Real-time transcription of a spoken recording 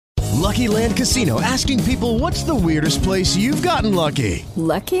Lucky Land Casino, asking people, what's the weirdest place you've gotten lucky?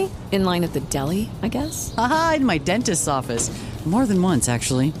 Lucky? In line at the deli, I guess? Aha, in my dentist's office. More than once,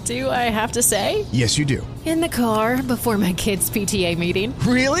 actually. Do I have to say? Yes, you do. In the car before my kids' PTA meeting.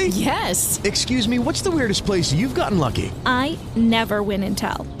 Really? Yes. Excuse me, what's the weirdest place you've gotten lucky? I never win and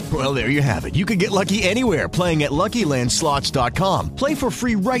tell. Well, there you have it. You can get lucky anywhere, playing at LuckyLandSlots.com. Play for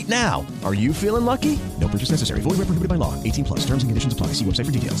free right now. Are you feeling lucky? No purchase necessary. Void where prohibited by law. 18 plus. Terms and conditions apply. See website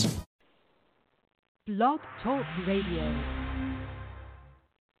for details. Blog Talk Radio.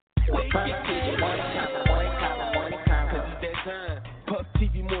 Puff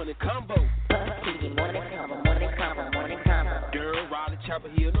TV morning combo. Girl, ride the chopper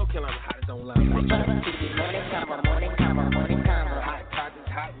here, North Carolina, hottest online. Hot topics,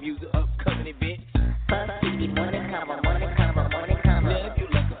 hot music, upcoming events. Now, if you're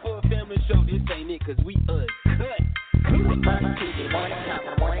looking for a family show, this ain't it, cause we uncut.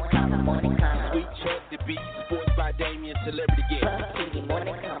 Sweet chat, the beat, sports by Damien, celebrity guest.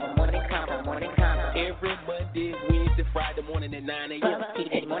 Every Monday, Wednesday, Friday morning at 9 a.m.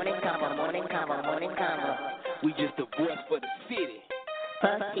 We just a voice for the city.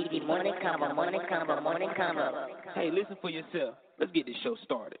 Hey, listen for yourself. Let's get this show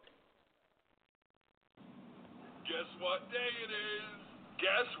started. Guess what day it is?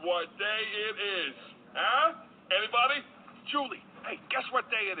 Guess what day it is? Huh? Anybody? Julie, hey, guess what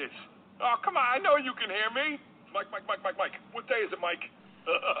day it is? Oh, come on, I know you can hear me. Mike. What day is it, Mike?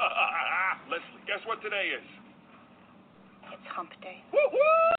 Leslie, guess what today is? It's hump day.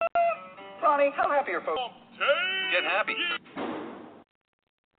 Woo-hoo! Ronnie, how happy are folks? Hump day! Get happy.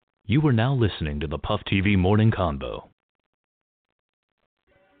 You are now listening to the Puff TV Morning Convo.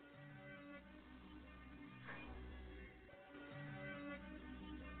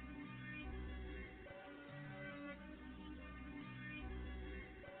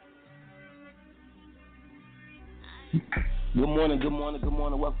 Good morning.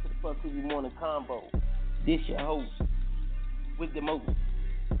 Welcome to the Puff TV Morning Combo. This your host, with the most,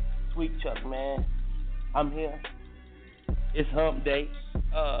 Sweet Chuck, man. I'm here. It's hump day.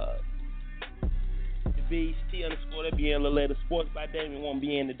 The Beast, T_, they'll be in a little later. Sports by Damien won't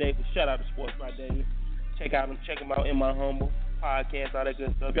be in today, but shout out to Sports by Damien. Check them out in my humble podcast, all that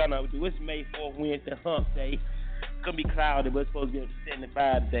good stuff. Y'all know what we do. It's May 4th, Wednesday, hump day. It's going to be cloudy, but it's supposed to be up to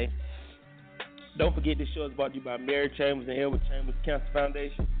 75 today. Don't forget this show is brought to you by Mary Chambers and Edward Chambers Cancer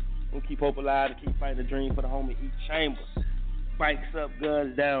Foundation. We'll keep hope alive and keep fighting the dream for the homie E. Chambers. Bikes up,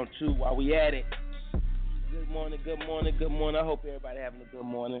 guns down, too, while we at it. Good morning. I hope everybody having a good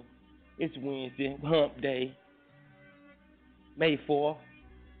morning. It's Wednesday, hump day, May 4th.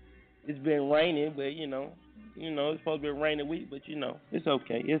 It's been raining, but, you know, it's supposed to be a rainy week, but, it's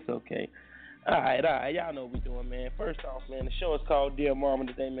okay. All right, y'all know what we're doing, man. First off, man, the show is called Dear Mama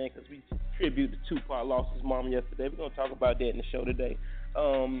today, man, because we tribute the Tupac lost his mama yesterday. We're going to talk about that in the show today.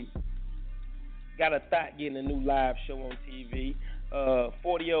 Got a thought getting a new live show on TV.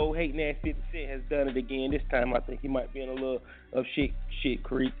 40-year-old hating ass 50 Cent has done it again. This time I think he might be in a little of shit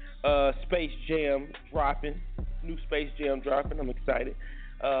creek. Space Jam dropping. New Space Jam dropping. I'm excited.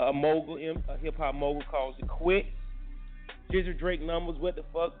 A hip-hop mogul calls it quit. Jizzer Drake numbers, what the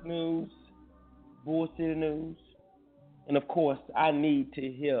fuck news. Bullshit news. And of course, I need to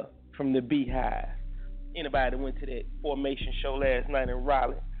hear from the Beehive. Anybody that went to that Formation show last night in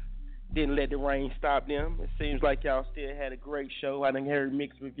Raleigh, didn't let the rain stop them. It seems like y'all still had a great show. I done heard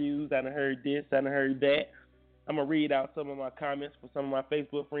mixed reviews. I done heard this. I done heard that. I'm going to read out some of my comments for some of my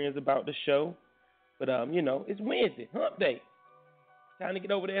Facebook friends about the show. But, it's Wednesday, hump day. Time to get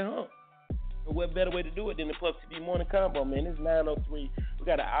over that hump. But what better way to do it than the Puff TV Morning Combo, man? It's 9:03. We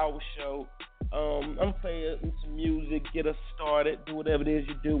got an hour show. I'm going to play some music, get us started, do whatever it is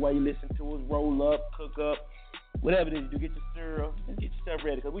you do while you listen to us, roll up, cook up, whatever it is you do, get your syrup, just get yourself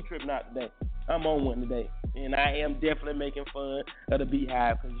ready, because we tripping out today. I'm on one today, and I am definitely making fun of the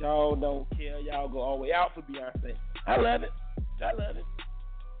Beehive, because y'all don't care. Y'all go all the way out for Beyonce. I love it. I'm going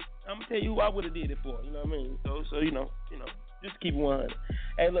to tell you who I would have did it for, you know what I mean? So just keep it 100.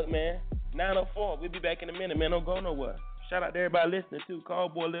 Hey, look, man, 9:04, we'll be back in a minute, man. Don't go nowhere. Shout out to everybody listening, too.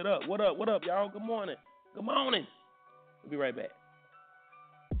 Callboy lit up. What up, y'all? Good morning. We'll be right back.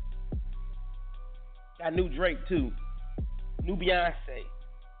 Got new Drake, too. New Beyonce.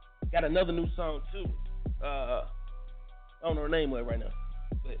 Got another new song, too. I don't know her name right now,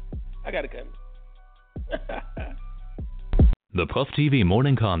 but I got it coming. The Puff TV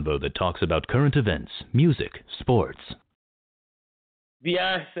Morning Convo that talks about current events, music, sports.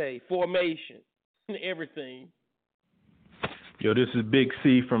 Beyonce, Formation, everything. Yo, this is Big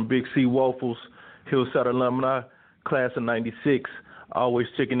C from Big C Waffles, Hillside alumni, class of 96. Always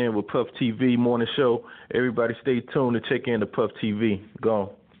checking in with Puff TV morning show. Everybody stay tuned to check in to Puff TV.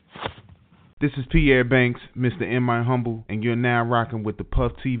 Go. This is Pierre Banks, Mr. M. I Humble, and you're now rocking with the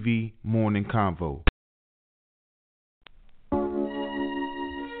Puff TV Morning Convo.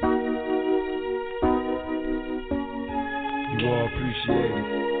 You all appreciate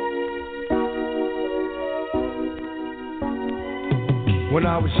it. When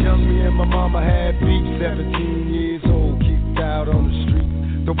I was young, me and my mama had beef, 17 years old, kicked out on the street.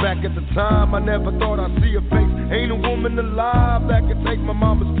 Though back at the time, I never thought I'd see her face. Ain't a woman alive that could take my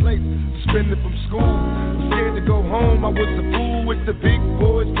mama's place. Suspended from school, was scared to go home. I was a fool with the big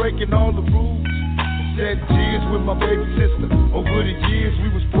boys, breaking all the rules. Shed tears with my baby sister. Over the years, we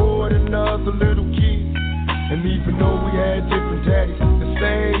was poor than other little kids. And even though we had different daddies, the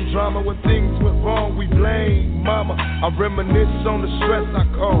same drama when things went wrong, we blame mama. I reminisce on the stress I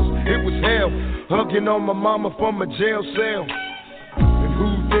caused. It was hell, hugging on my mama from a jail cell. And who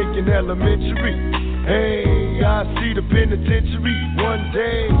thinking elementary? Hey, I see the penitentiary one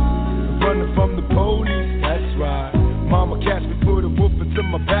day. Running from the police, that's right. Mama catch me, put a whoop into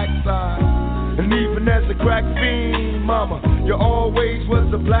my backside. And even as a crack fiend, mama, you always was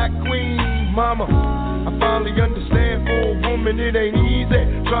a black queen, mama. I finally understand for a woman it ain't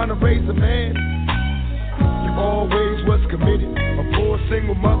easy trying to raise a man. You always was committed, a poor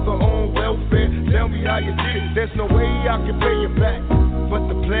single mother on welfare. Tell me how you did it, there's no way I can pay you back. But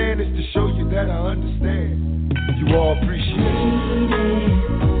the plan is to show you that I understand. You all appreciate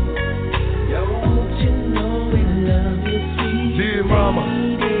it. Don't you know we love you, sweet dear mama.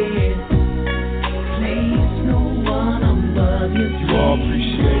 Please no one above you. You all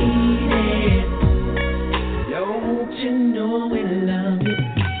appreciate it. Don't you know we love you?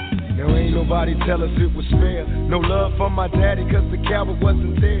 Now ain't nobody tell us it was fair. No love from my daddy cause the coward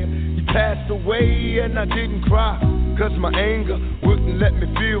wasn't there. He passed away and I didn't cry, cause my anger wouldn't let me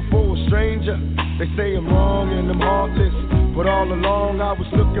feel for a stranger. They say I'm wrong and I'm heartless, but all along I was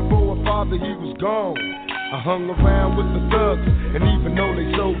looking for a father, he was gone. I hung around with the thugs, and even though they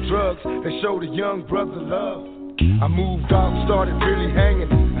sold drugs, they showed a young brother love. I moved out and started really hanging.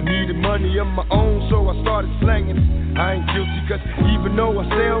 I needed money of my own, so I started slanging. I ain't guilty cause even though I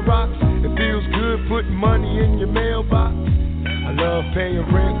sell rocks, it feels good putting money in your mailbox. I love paying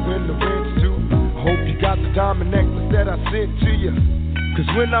rent when the rent's due. I hope you got the diamond necklace that I sent to you. Cause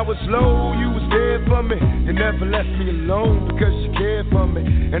when I was low, you was there for me. You never left me alone because you cared for me.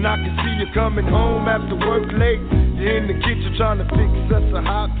 And I can see you coming home after work late. You're in the kitchen trying to fix us a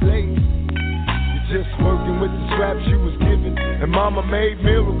hot plate. Just working with the scraps you was given. And mama made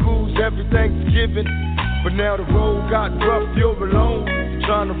miracles every Thanksgiving. But now the road got rough, you're alone. You're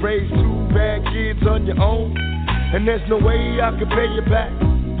trying to raise two bad kids on your own. And there's no way I can pay you back.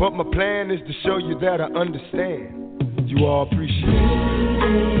 But my plan is to show you that I understand. You all appreciate it.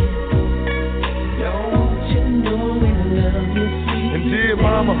 Don't you know we love you, sweet and dear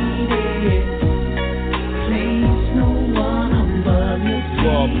mama. Please no one above you. You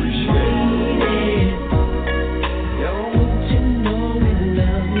all appreciate it. Don't you know we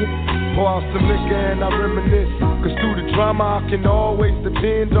love you? Pour out some liquor and I reminisce. Cause through the drama I can always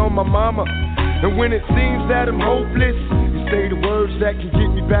depend on my mama. And when it seems that I'm hopeless, you say the words that can get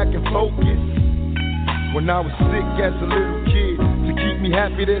me back in focus. When I was sick as a little kid, to keep me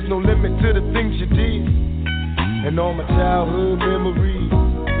happy there's no limit to the things you did. And all my childhood memories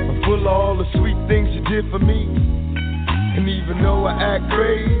are full of all the sweet things you did for me. And even though I act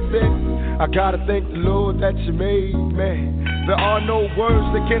crazy, I gotta thank the Lord that you made me. There are no words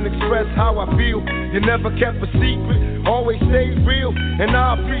that can express how I feel. You never kept a secret, always stayed real. And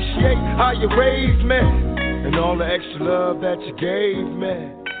I appreciate how you raised me and all the extra love that you gave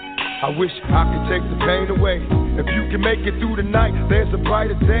me. I wish I could take the pain away. If you can make it through the night, there's a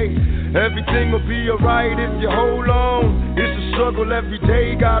brighter day. Everything will be alright if you hold on. It's a struggle every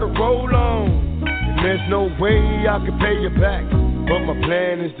day, gotta roll on. And there's no way I can pay you back. But my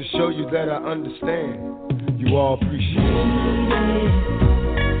plan is to show you that I understand. You all appreciate it.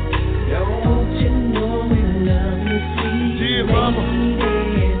 Don't you know we love you, sweet dear mama.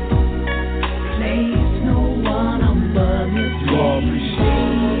 Please no one above you. You all appreciate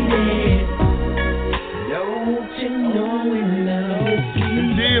it.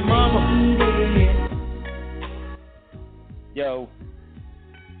 Mama. Yo,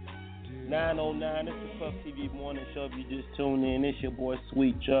 909, this is Puff TV Morning Show. If you just tuned in, it's your boy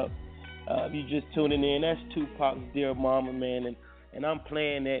Sweet Chuck. If you just tuning in, that's Tupac's Dear Mama, man. And I'm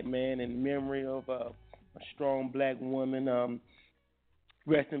playing that, man, in memory of a strong black woman.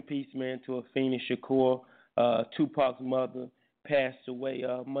 Rest in peace, man, to Afeni Shakur. Tupac's mother passed away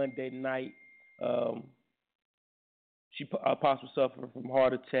Monday night. She Apostle suffered from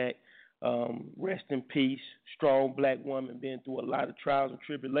heart attack. Rest in peace. Strong black woman, been through a lot of trials and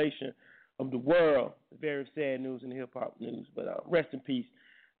tribulation of the world. Very sad news in the hip hop news. But rest in peace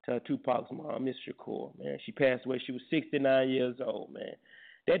to Tupac's mom, Miss Shakur. Man, she passed away. She was 69 years old. Man,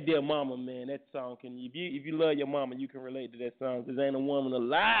 that dear mama, man. That song can if you love your mama, you can relate to that song. 'Cause ain't a woman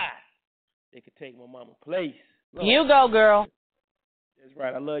alive that could take my mama's place. Lord. You go, girl. That's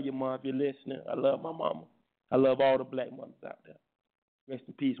right. I love your mom. If you're listening, I love my mama. I love all the black mothers out there. Rest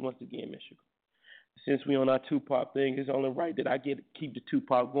in peace once again, Miss Shakur. Since we on our Tupac thing, it's only right that I get to keep the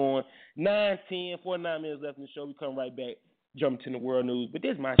Tupac going. 9:10, 49 minutes left in the show. We come right back, jump to the world news. But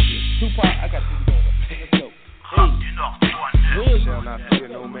this is my shit. Tupac, I got to keep going. Let's go. Hey. Shall not fear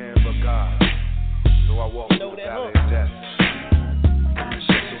no man but God. So I walk through the valley of death.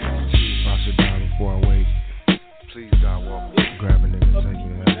 I should die before I wait. Please, God, walk me. Grab a nigga, take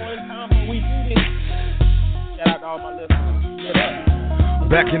me to heaven. We do this. Shout out to all my listeners. Get up.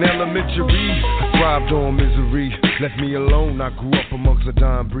 Back in elementary, I thrived on misery. Left me alone, I grew up amongst a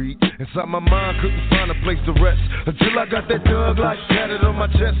dying breed. Inside my mind, couldn't find a place to rest until I got that Thug Life tatted on my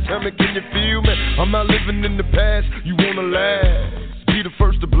chest. Tell me, can you feel me? I'm not living in the past, you wanna last. Be the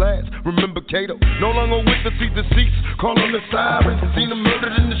first to blast. Remember Kato, no longer with the seat deceits. Call on the sirens, seen them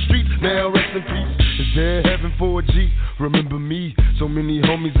murdered in the streets. Now rest in peace. Is there heaven for a G? Remember me, so many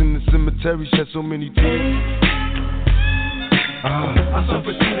homies in the cemetery shed so many tears. I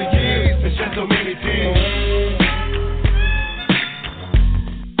suffered through the years and shed so many tears.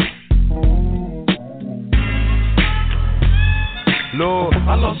 Lord,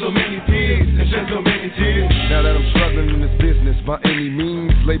 I lost so many tears and shed so many tears. Now that I'm struggling in this business by any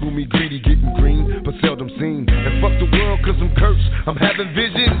means, label me greedy, getting green, but seldom seen. And fuck the world cause I'm cursed. I'm having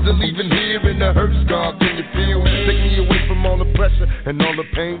visions of leaving here in the hearse. God, can you feel me? Take me away from all the pressure and all the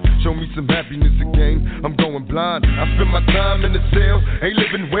pain. Show me some happiness again. I'm going blind. I spend my time in the cell, ain't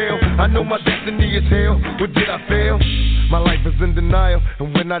living well. I know my destiny is hell. What did I fail? My life is in denial,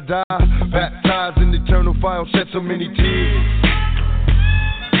 and when I die, baptized in eternal fire, shed so many tears.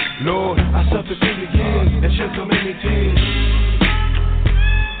 Lord, I suffered through the years and shed so many tears.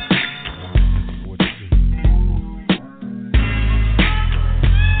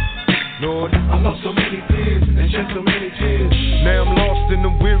 Lord, I lost so many tears and shed so many tears. Now I'm lost and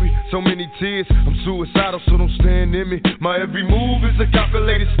I'm weary, so many tears. I'm suicidal, so don't stand in me. My every move is a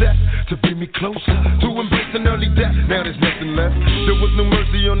calculated step to bring me closer to embracing early death. Now there's nothing left. There was no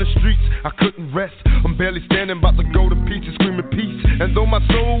mercy on the streets, I couldn't rest. I'm barely standing, about to go to pieces, screaming peace. And though my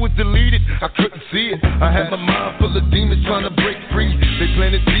soul was deleted, I couldn't see it. I had my mind full of demons trying to break free. They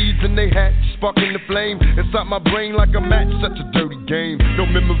planted seeds and they hatched, sparking the flame inside my brain like a match. Such a dirty game, no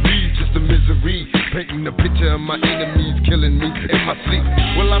memories, just the misery. Painting a picture of my enemies killing me in my sleep.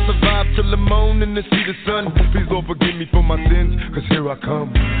 Will I survive till the morning to see the sun? Please Lord forgive me for my sins, cause here I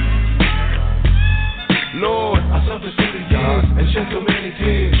come. Lord, I suffered through the years and shed so many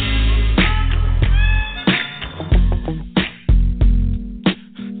tears.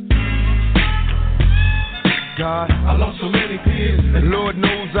 God, I lost so many peers, and Lord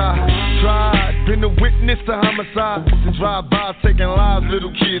knows I tried. Been a witness to homicide, to drive-by, taking lives,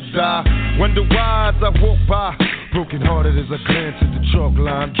 little kids die. Wonder why as I walk by, broken hearted as I glance at the chalk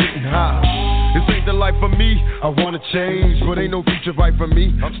line, getting high. This ain't the life for me, I wanna change, but ain't no future right for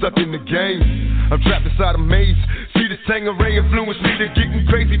me. I'm stuck in the game, I'm trapped inside a maze. See this Tangeray influence me to getting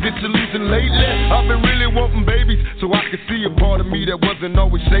crazy, disillusioned lately. I've been really wanting babies, so I could see a part of me that wasn't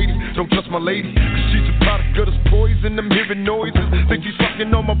always shady. Don't trust my lady, cause she's a product of this poison. I'm hearing noises, think she's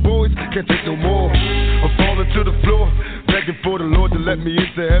fucking on my boys. Can't take no more, I'm falling to the floor, begging for the Lord to let me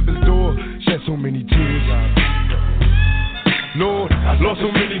into heaven's door. Shed so many tears, Lord, I lost so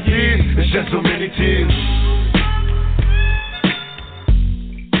many years and shed so many tears.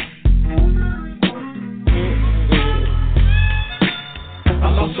 I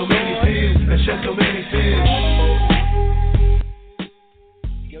lost so many tears and shed so many tears.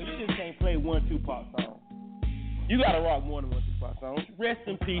 Yo, you just can't play one Tupac song. You gotta rock more than one Tupac song. Rest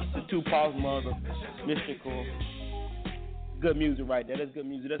in peace to Tupac's mother, Miss Shakur. Good music right there. That's good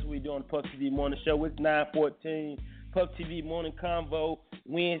music. That's what we do on the Puff TV Morning Show. It's 9:14. Puff TV Morning Convo.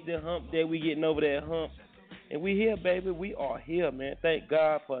 Wednesday hump day. We getting over that hump. And we here, baby. We are here, man. Thank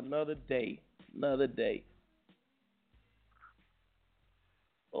God for another day. Another day.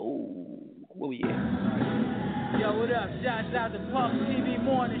 Oh, where we at? Yo, what up? Shouts out to Puff TV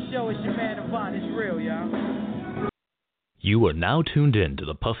Morning Show. It's your man Devon. It's real, y'all. You are now tuned in to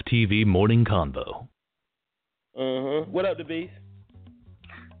the Puff TV Morning Convo. What up, the Beast?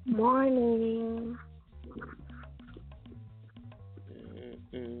 Morning.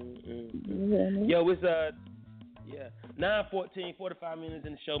 Yo, it's Yeah, 9:14, 45 minutes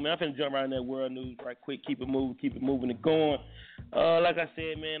in the show, man. I'm finna jump right in that world news right quick. Keep it moving and going. Like I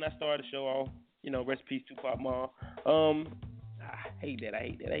said, man, I started the show off. Rest in peace, Tupac Mall. I hate that.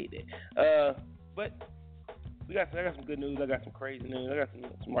 But I got some good news. I got some crazy news. I got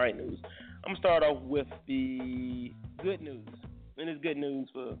some right news. I'm gonna start off with the good news, and it's good news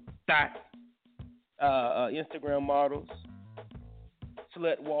for thoughts, Instagram models,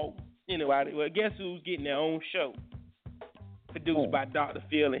 slut walk. Anybody. Well, guess who's getting their own show? Produced by Dr.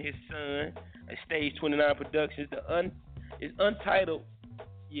 Phil and his son at Stage 29 Productions. It's untitled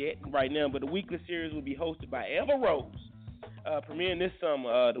yet right now, but the weekly series will be hosted by Amber Rose. Premiering this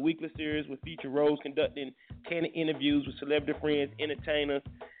summer, the weekly series will feature Rose conducting 10 interviews with celebrity friends, entertainers,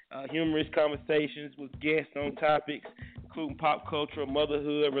 humorous conversations with guests on topics including pop culture,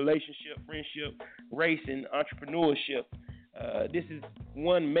 motherhood, relationship, friendship, race, and entrepreneurship. This is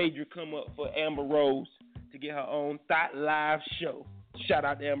one major come up for Amber Rose to get her own Thought Live show. Shout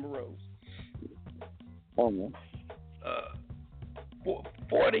out to Amber Rose.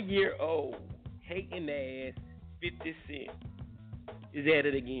 40-year-old hating ass 50 Cent is at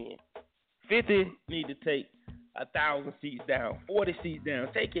it again. 50 need to take 1,000 seats down, 40 seats down.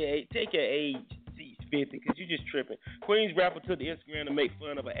 Take your age seats 50 because you're just tripping. Queens rapper took to Instagram to make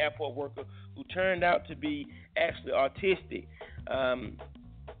fun of an airport worker who turned out to be actually autistic.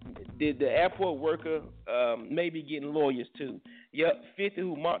 The airport worker may be getting lawyers too. Yep, 50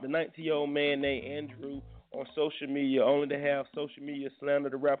 who mocked the 19-year-old man named Andrew on social media, only to have social media slander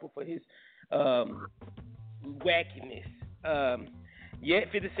the rapper for his wackiness.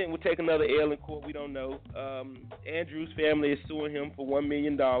 Yet 50 Cent will take another L in court. We don't know. Andrew's family is suing him for $1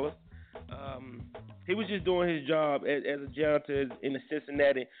 million. He was just doing his job as a janitor in the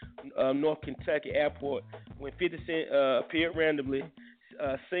Cincinnati, North Kentucky airport when 50 Cent appeared randomly,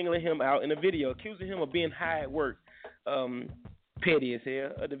 singling him out in a video, accusing him of being high at work. Petty as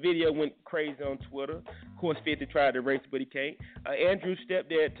hell. The video went crazy on Twitter. Of course, 50 tried to erase it, but he can't. Andrew's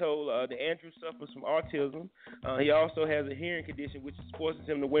stepdad told that Andrew suffers from autism. He also has a hearing condition, which forces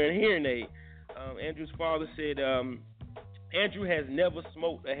him to wear a hearing aid. Andrew's father said Andrew has never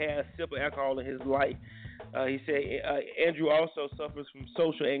smoked or had a sip of alcohol in his life. He said Andrew also suffers from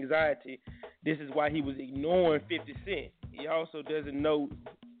social anxiety. This is why he was ignoring 50 Cent. He also doesn't know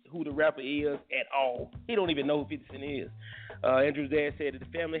who the rapper is at all. He don't even know who 50 Cent is. Andrew's dad said that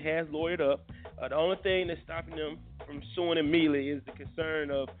the family has lawyered up. The only thing that's stopping them from suing immediately is the concern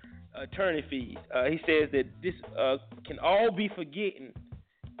of attorney fees. He says that this can all be forgotten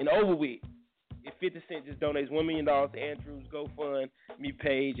and over with if 50 Cent just donates $1 million to Andrew's GoFundMe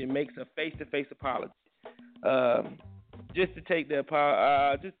page and makes a face-to-face apology. Just to take the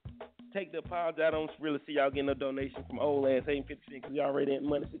apology. I don't really see y'all getting a donation from old ass hating 50 Cent because y'all already in a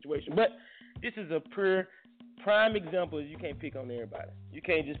money situation. But this is a prime example. You can't pick on everybody. You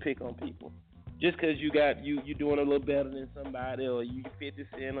can't just pick on people. Just because you doing a little better than somebody, or you 50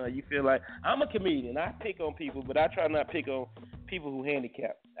 Cent, or you feel like I'm a comedian. I pick on people, but I try not to pick on people who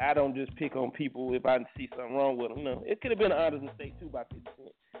handicapped. I don't just pick on people if I see something wrong with them. No, it could have been an honest mistake too by 50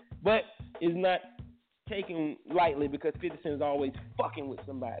 Cent, but it's not taken lightly because 50 Cent is always fucking with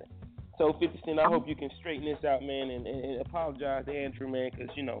somebody. So 50 Cent, I hope you can straighten this out, man, and apologize to Andrew, man,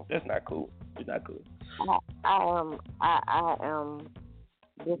 because that's not cool. It's not cool. I am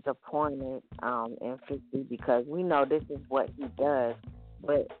disappointed in 50 because we know this is what he does,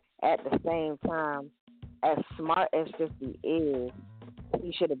 but at the same time, as smart as 50 is,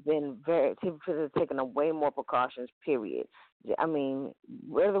 he should have taken way more precautions, period. I mean,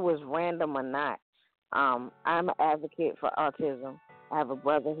 whether it was random or not, I'm an advocate for autism. I have a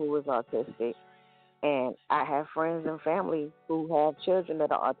brother who is autistic, and I have friends and family who have children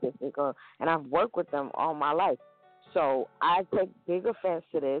that are autistic, and I've worked with them all my life. So I take big offense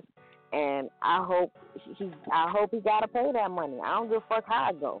to this, and I hope he got to pay that money. I don't give a fuck how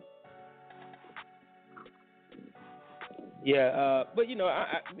I go. Yeah, but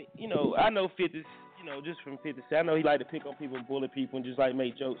I know 50's, just from 50 Cent, I know he like to pick on people and bully people and just like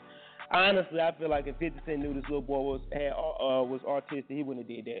make jokes. Honestly, I feel like if 50 Cent knew this little boy was autistic, he wouldn't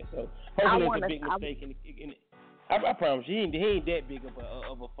have did that. So hopefully it's a big mistake. I promise you, he ain't that big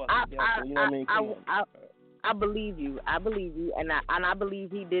of a fucking devil. You know what I mean? I believe you, and I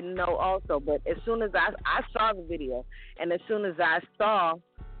believe he didn't know also. But as soon as I saw the video, and as soon as I saw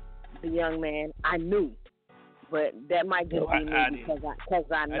the young man, I knew. But that might just be me because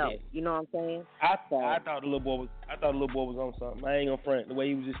I know. You know what I'm saying? I thought the little boy was on something. I ain't gonna front. The way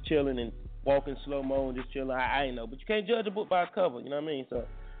he was just chilling and walking slow mo and just chilling, I ain't know. But you can't judge a book by its cover. You know what I mean? So,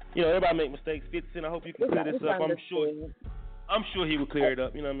 everybody make mistakes. 50 Cent, I hope you can clear this up. I'm sure he would clear it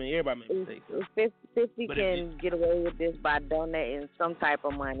up. You know what I mean? Everybody makes mistakes. 50 can get away with this by donating some type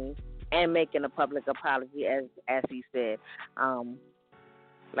of money and making a public apology, as he said.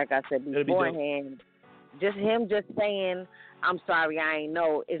 Like I said beforehand, just saying, I'm sorry, I ain't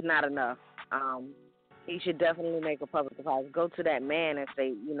know, is not enough. He should definitely make a public apology. Go to that man and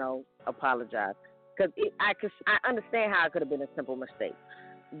say, apologize. Because I understand how it could have been a simple mistake.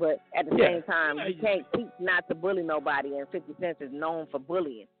 But at the same time, you can't teach not to bully nobody, and 50 Cent is known for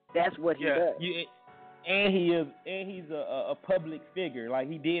bullying. That's what he does. And he's a public figure. Like,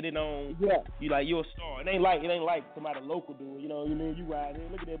 he did it on you're a star. It ain't like somebody local doing. You know what I mean? You ride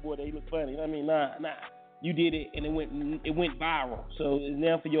in, look at that boy there, he look funny. You know what I mean? Nah. You did it and it went viral. So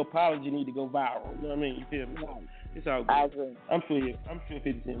now for your apology you need to go viral. You know what I mean? You feel me? It's all good. I agree. I'm sure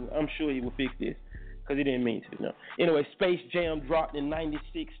 50 Cent. I'm sure he will fix this. Because he didn't mean to. No. Anyway, Space Jam dropped in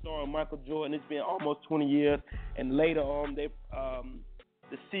 '96, starring Michael Jordan. It's been almost 20 years, and later on, the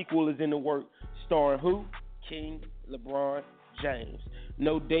sequel is in the works, starring who? King LeBron James.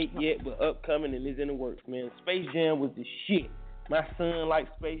 No date yet, but upcoming, and is in the works. Man, Space Jam was the shit. My son likes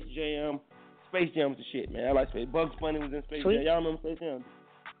Space Jam. Space Jam was the shit, man. I like Space. Bugs Bunny was in Space Jam. Y'all remember Space Jam?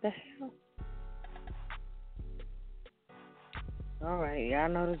 The hell? All right, y'all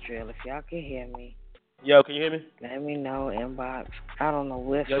know the drill. If y'all can hear me. Yo, can you hear me? Let me know, inbox. I don't know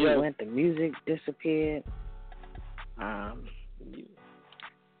where she went. The music disappeared. Jeez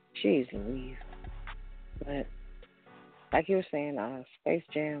Louise. But like you were saying, Space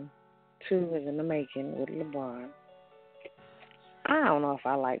Jam 2 is in the making with LeBron. I don't know if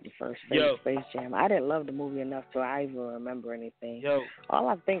I like the first Space Jam. I didn't love the movie enough to I even remember anything. All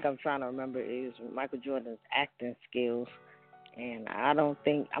I think I'm trying to remember is Michael Jordan's acting skills. And I'm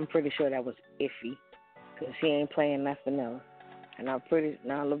pretty sure that was iffy. Because he ain't playing nothing else. And now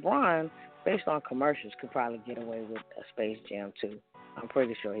LeBron, based on commercials, could probably get away with a Space Jam 2. I'm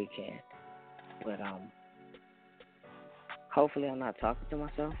pretty sure he can. But hopefully I'm not talking to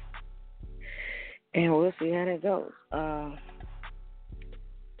myself. And we'll see how that goes. I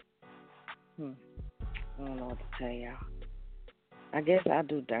don't know what to tell y'all. I guess I'll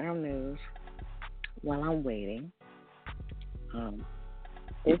do Durham News while I'm waiting. Can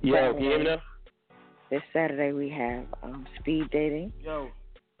you hear me now? This Saturday we have speed dating.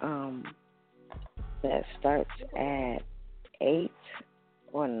 That starts at 8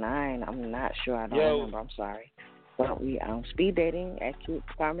 or 9. I'm not sure. I don't remember. I'm sorry. But we speed dating at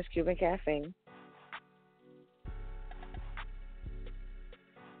Farmer's Cuban Cafe.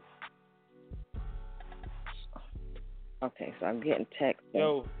 Okay, so I'm getting text.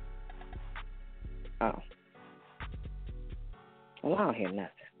 Yo. Oh. Well, I don't hear nothing.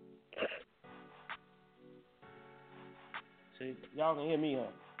 See, y'all can hear me,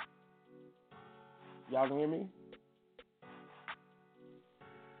 huh? Y'all can hear me?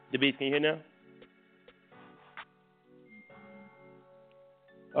 The Beats, can you hear now?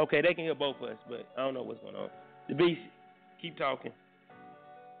 Okay, they can hear both of us, but I don't know what's going on. The Beats, keep talking.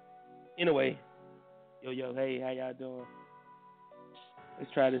 Anyway, yo, hey, how y'all doing?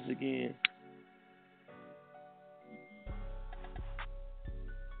 Let's try this again.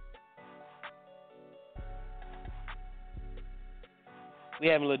 We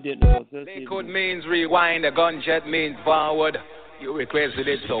having a little difficulty. Liquid means rewind, a gunshot means forward. You requested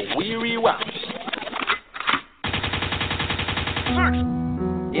it, so we rewind.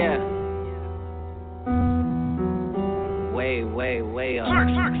 Yeah. Way up.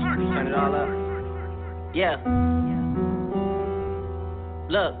 Turn it all up. Yeah.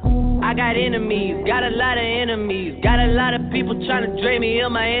 Look, I got enemies, got a lot of enemies, got a lot of people trying to drain me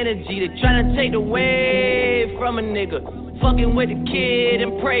of my energy. They trying to take away from a nigga. Fucking with a kid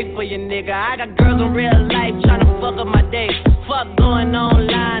and pray for your nigga. I got girls in real life trying to fuck up my day. Fuck going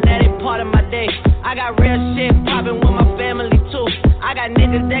online, that ain't part of my day. I got real shit popping with my family too. I got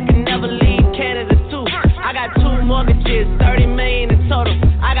niggas that can never leave Canada too. I got 2 mortgages, 30 million in total.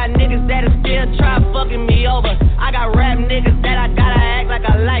 I got niggas that'll still try fucking me over. I got rap niggas that I gotta act like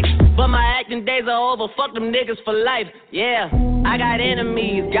I like, but my acting days are over. Fuck them niggas for life. Yeah, I got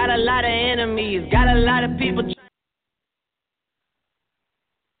enemies, got a lot of enemies, got a lot of people.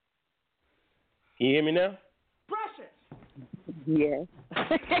 Can you hear me now? Precious! Yes.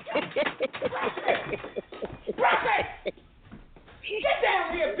 Precious! Get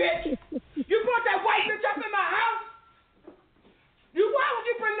down here, bitch! You brought that white bitch up in my house? Why would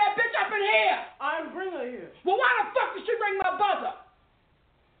you bring that bitch up in here? I didn't bring her here. Well, why the fuck did she bring my buzzer?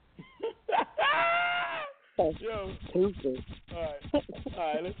 Yo. All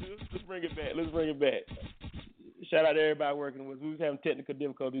right, let's bring it back. Let's bring it back. Shout out to everybody working with us. We was having technical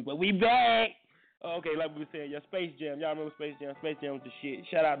difficulties, but we back. Okay, like we were saying, Space Jam. Y'all remember Space Jam? Space Jam was the shit.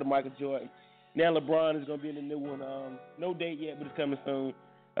 Shout out to Michael Jordan. Now LeBron is going to be in the new one. No date yet, but it's coming soon.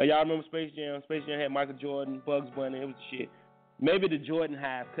 Y'all remember Space Jam? Space Jam had Michael Jordan, Bugs Bunny. It was the shit. Maybe the Jordan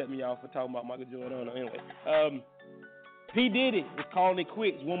Hive cut me off for talking about Michael Jordan. I don't know. Anyway, P. Diddy is calling it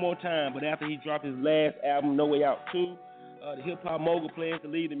quits one more time, but after he dropped his last album, No Way Out 2, the hip-hop mogul plans to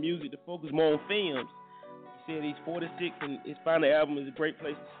leave the music to focus more on films. He said he's 46 and his final album is a great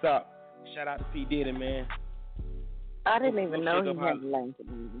place to stop. Shout out to P. Diddy, man. I didn't even know he had a last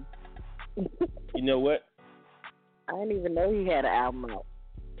album. You know what? I didn't even know he had an album out.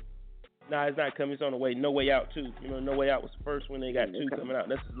 Nah, it's not coming. It's on the way. No Way Out 2. You know, No Way Out was the first one. They got 2 coming out.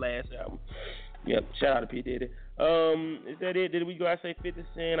 That's his last album. Yep. Shout out to P. Diddy. Is that it? Did we go? I say 50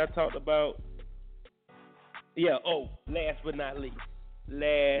 Cent. I talked about. Yeah. Oh, last but not least.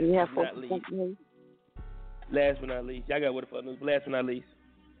 Last but not least. Y'all got what the fuck news? Last but not least.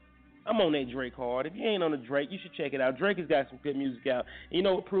 I'm on that Drake hard. If you ain't on the Drake, you should check it out. Drake has got some good music out. And you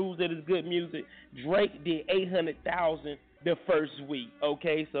know what proves that it's good music? Drake did 800,000 the first week.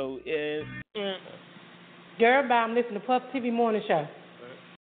 Okay, so Girl, bye. I'm listening to Puff TV Morning Show.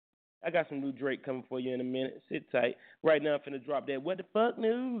 I got some new Drake coming for you in a minute. Sit tight. Right now, I'm finna drop that What the Fuck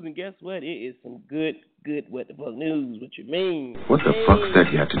News, and guess what? It is some good What the Fuck News. What you mean? What the fuck's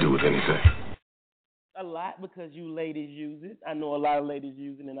that you have to do with anything? A lot, because you ladies use it. I know a lot of ladies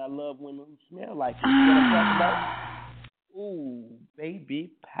use it, and I love women who smell like it. You know what I'm talking about? Ooh,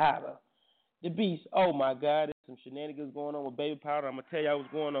 baby powder. The beast. Oh, my God. There's some shenanigans going on with baby powder. I'm going to tell y'all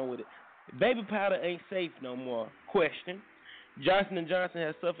what's going on with it. Baby powder ain't safe no more. Question. Johnson & Johnson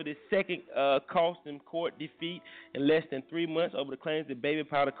has suffered its second cost in court defeat in less than 3 months over the claims that baby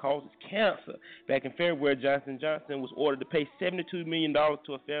powder causes cancer. Back in February, Johnson & Johnson was ordered to pay $72 million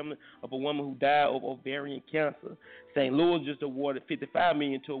to a family of a woman who died of ovarian cancer. St. Louis just awarded $55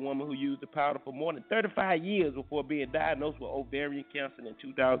 million to a woman who used the powder for more than 35 years before being diagnosed with ovarian cancer in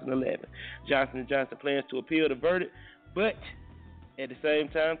 2011. Johnson & Johnson plans to appeal the verdict, but at the same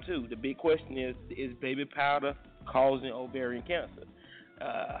time, too, the big question is baby powder causing ovarian cancer?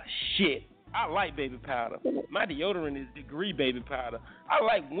 Shit. I like baby powder. My deodorant is Degree baby powder. I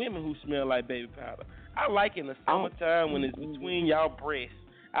like women who smell like baby powder. I like in the summertime when it's between y'all breasts.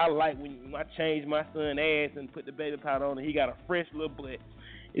 I like when I change my son's ass and put the baby powder on and he got a fresh little butt.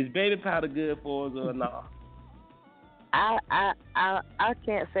 Is baby powder good for us or not? I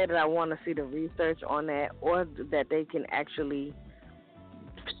can't say that I want to see the research on that or that they can actually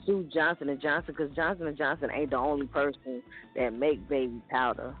sue Johnson & Johnson, because Johnson & Johnson ain't the only person that make baby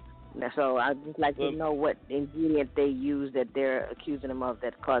powder. So I just like to know what ingredient they use that they're accusing them of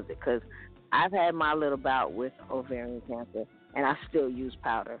that caused it, because I've had my little bout with ovarian cancer and I still use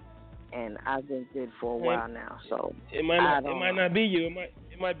powder, and I've been good for a while now. So it might not be you.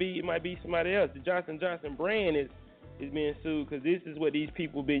 It might be somebody else. The Johnson & Johnson brand is being sued because this is what these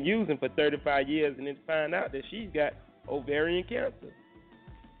people been using for 35 years, and then find out that she's got ovarian cancer.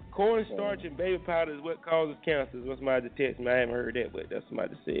 Cornstarch and baby powder is what causes cancer. Is what somebody texted me. I haven't heard that, but that's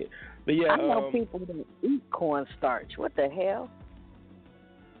somebody said. But yeah, I know people that eat cornstarch. What the hell?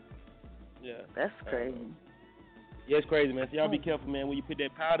 Yeah, that's crazy. Yeah, it's crazy, man. So y'all be careful, man. When you put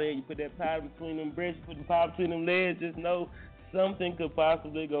that powder in, you put that powder between them breasts, you put the powder between them legs. Just know something could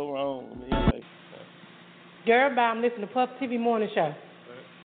possibly go wrong. I mean, anyway. Girl, bye. I'm listening to Puff TV Morning Show.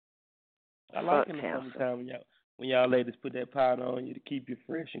 I like in the summertime when y'all ladies put that powder on you to keep you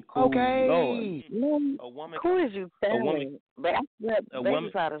fresh and cool. Okay. Lord. A woman. Who is you telling? But baby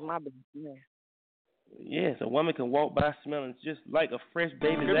powder's my best friend. Yes, a woman can walk by smelling just like a fresh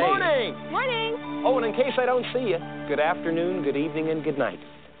baby's Good morning. egg. Morning. Oh, and in case I don't see you, good afternoon, good evening, and good night.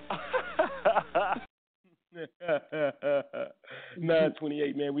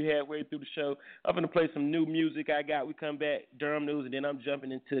 9:28, man. We halfway through the show. I'm going to play some new music I got. We come back, Durham News, and then I'm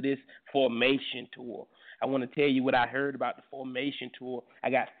jumping into this Formation Tour. I want to tell you what I heard about the Formation Tour.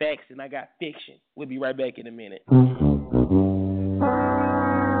 I got facts and I got fiction. We'll be right back in a minute.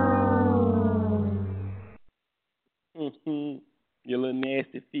 Your little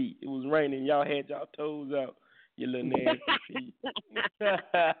nasty feet. It was raining. Y'all had y'all toes out. Your little nasty feet.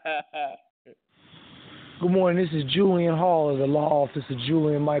 Good morning. This is Julian Hall of the Law Office of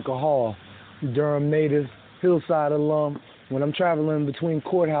Julian Michael Hall, Durham native, Hillside alum. When I'm traveling between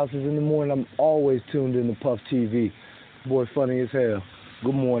courthouses in the morning, I'm always tuned in to Puff TV. Boy, funny as hell.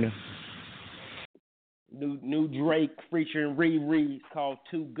 Good morning. New Drake featuring Riri called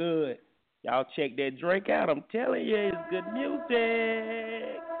Too Good. Y'all check that Drake out. I'm telling you, it's good music.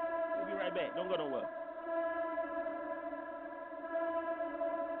 We'll be right back. Don't go nowhere.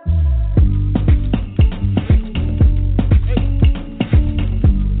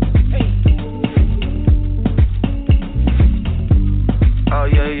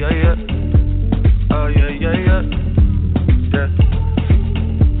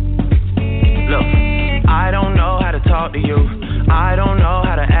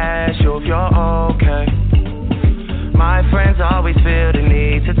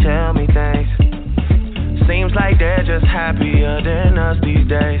 to tell me things. Seems like they're just happier than us these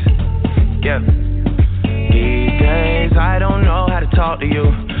days. Yeah. These days, I don't know how to talk to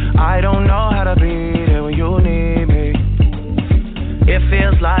you. I don't know how to be there when you need me. It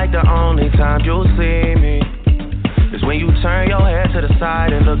feels like the only time you'll see me is when you turn your head to the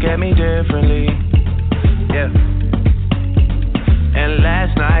side and look at me differently. Yeah. And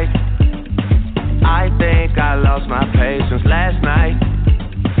last night, I think I lost my patience. Last night,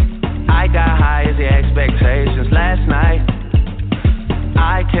 I got high as the expectations. Last night,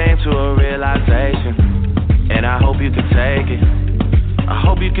 I came to a realization, and I hope you can take it. I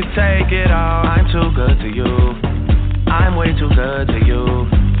hope you can take it all. I'm too good to you. I'm way too good to you.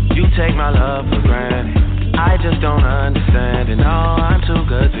 You take my love for granted. I just don't understand it. No, I'm too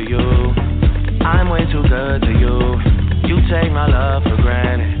good to you. I'm way too good to you. You take my love for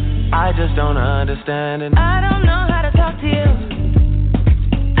granted. I just don't understand it. I don't know how to talk to you.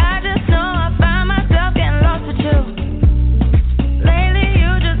 I just know I find myself getting lost with you. Lately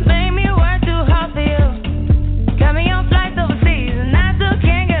you just made me work too hard for you. Got me on flights overseas and I still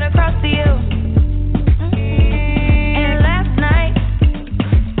can't get across to you. And last night,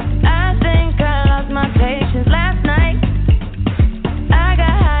 I think I lost my patience. Last night, I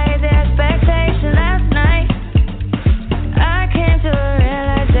got high as the expectation. Last night, I came to a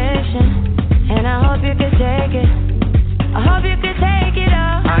realization, and I hope you can take it. I hope you can take it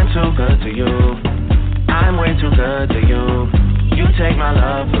all. I'm too good to you. I'm way too good to you. You take my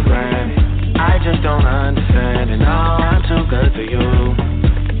love for granted. I just don't understand it. No, I'm too good to you.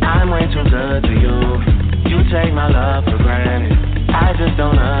 I'm way too good to you. You take my love for granted. I just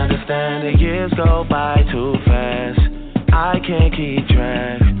don't understand it. Years go by too fast. I can't keep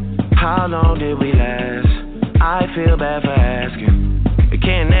track. How long did we last? I feel bad for asking. It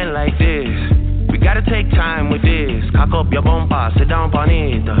can't end like this. We gotta take time with this. Cock up your bumper, sit down on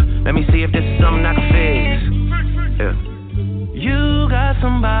it. Let me see if this is something I can fix. Yeah. You got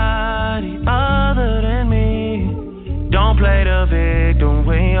somebody other than me. Don't play the victim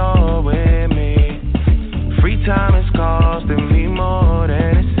when you're with me. Free time is costing me more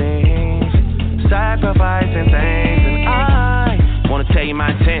than it seems. Sacrificing things, and I wanna tell you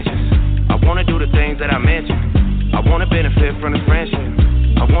my intentions. I wanna do the things that I mentioned. I wanna benefit from this friendship.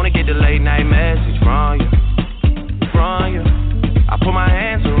 I wanna get the late night message from you. I put my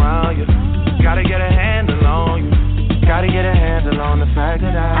hands around you. Gotta get a handle on you. Gotta get a handle on the fact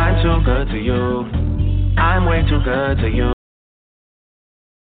that I'm too good to you. I'm way too good to you.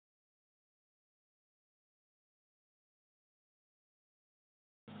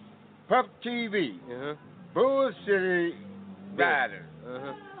 Puff TV. Bull City Riders.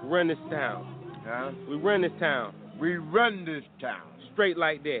 Run this town. We run this town. We run this town. Straight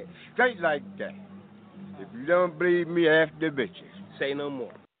like that. Straight like that. If you don't believe me, ask the bitches. Say no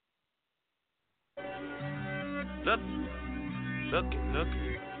more.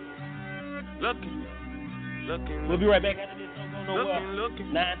 Looking. We'll be right back after this. Don't go nowhere.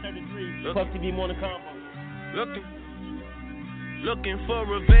 Looking. 9:33. Puff TV Morning Convo. Looking for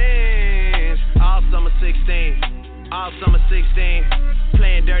revenge. All summer 16.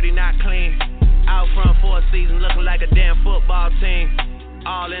 Playing dirty, not clean. Out front for a season, looking like a damn football team.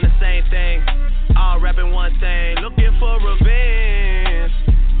 All in the same thing. All rapping one thing. Looking for revenge.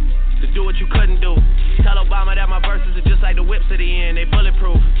 To do what you couldn't do. Tell Obama that my verses are just like the whips at the end. They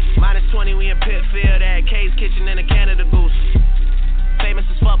bulletproof. -20, we in Pittsfield. At Kay's Kitchen and a Canada Goose. Famous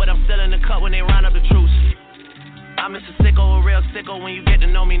as fuck, but I'm still in the cut when they round up the troops. I'm Mr. Sicko, a real sicko when you get to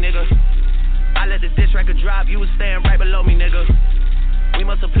know me, nigga. I let the diss record drop, you was staying right below me, nigga. We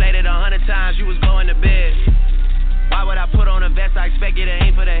must have played it 100 times, you was going to bed. Why would I put on a vest? I expect you to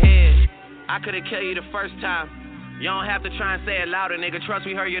aim for the head. I could've killed you the first time. You don't have to try and say it louder, nigga. Trust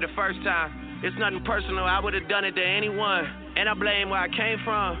we heard you the first time. It's nothing personal, I would've done it to anyone. And I blame where I came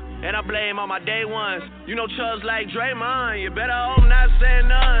from, and I blame all my day ones. You know Chubbs like Draymond, you better hope not say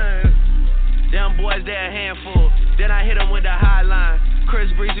none. Them boys, they're a handful. Then I hit them with the high line.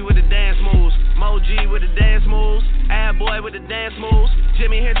 Chris Breezy with the dance moves. Mo G with the dance moves. Ad Boy with the dance moves.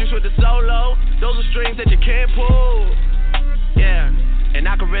 Jimi Hendrix with the solo. Those are strings that you can't pull. Yeah, and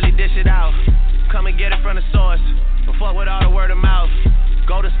I can really dish it out. Come and get it from the source. But fuck with all the word of mouth.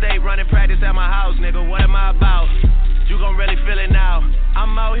 Go to state, running practice at my house, nigga. What am I about? You gon' really feel it now.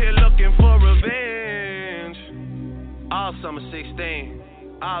 I'm out here looking for revenge. All summer 16.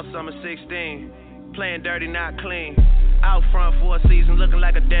 All summer 16. Playing dirty, not clean. Out front for a season, looking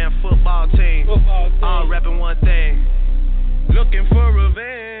like a damn football team. All rapping one thing. Looking for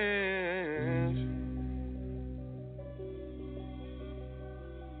revenge.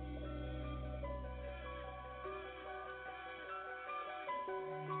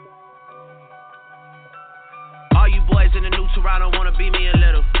 Toronto wanna be me a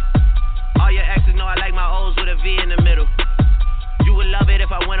little. All your exes know I like my O's with a V in the middle. You would love it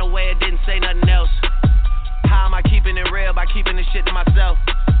if I went away and didn't say nothing else. How am I keeping it real? By keeping this shit to myself.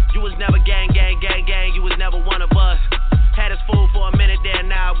 You was never gang, you was never one of us. Had us fooled for a minute there,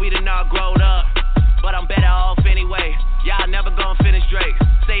 now we done all grown up. But I'm better off anyway. Y'all never gon' finish Drake.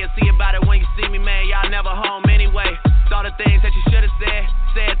 Say and see about it when you see me, man. Y'all never home anyway. Saw the things that you should've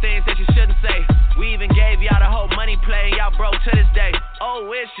said things that you shouldn't say. We even gave y'all the whole money play, and y'all broke to this day. Oh,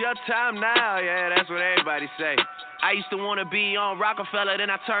 it's your time now, yeah, that's what everybody say. I used to wanna be on Rockefeller,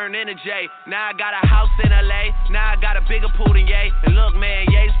 then I turned into Jay. Now I got a house in LA, now I got a bigger pool than Ye. And look, man,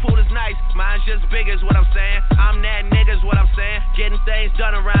 Ye's pool is nice, mine's just big is what I'm saying. I'm that nigga's what I'm saying, getting things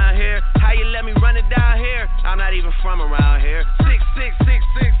done around here. How you let me run it down here? I'm not even from around here.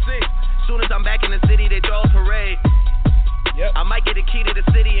 66666. Soon as I'm back in the city, they throw a parade. Yep. I might get a key to the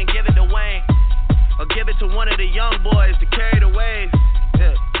city and give it to Wayne, or give it to one of the young boys to carry the wave.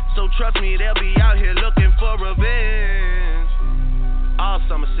 Yeah. So trust me, they'll be out here looking for revenge. All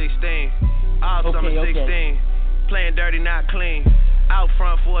summer 16, all summer 16. Playing dirty, not clean. Out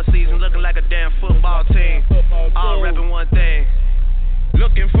front for a season, looking like a damn football team. All repping one thing,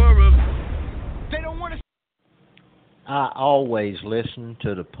 looking for revenge. They don't want to. I always listen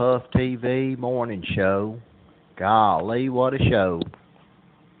to the Puff TV morning show. Golly, what a show.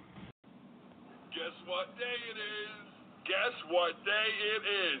 Guess what day it is? Guess what day it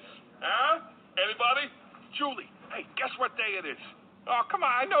is? Huh? Anybody? Julie, hey, guess what day it is? Oh, come on,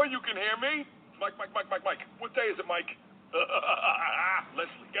 I know you can hear me. Mike. What day is it, Mike?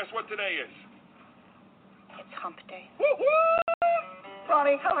 Leslie, guess what today is? It's hump day. Woo-woo!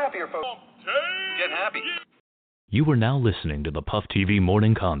 Ronnie, how happy are folks? Get happy. You are now listening to the Puff TV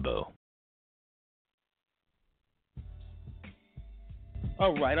Morning Convo.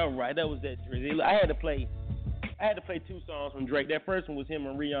 All right. That was that Drizzy. I had to play two songs from Drake. That first one was him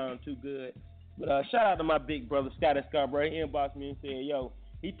and Rihanna, Too Good. But shout out to my big brother, Scotty Scarborough. He inboxed me and said, yo,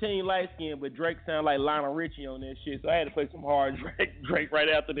 he team light skin, but Drake sound like Lionel Richie on that shit. So I had to play some hard Drake right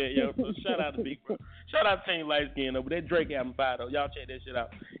after that, yo. So shout out to big brother. Shout out to team light skin, though. But that Drake album fire, though. Y'all check that shit out.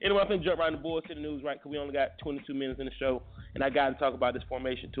 Anyway, I'm finna jump right in the Bull City News, right? Because we only got 22 minutes in the show. And I got to talk about this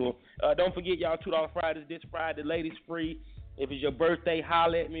formation tour. Don't forget, y'all, $2 Fridays this Friday. Ladies free. If it's your birthday,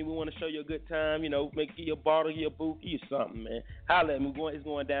 holler at me. We want to show you a good time. You know, get your bottle, your booth, get you something, man. Holler at me. It's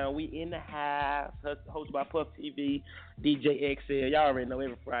going down. We in the house. Hosted by Puff TV, DJ XL. Y'all already know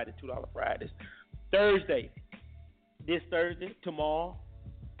every Friday, $2 Fridays. This Thursday, tomorrow,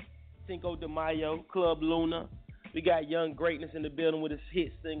 Cinco de Mayo, Club Luna. We got Young Greatness in the building with his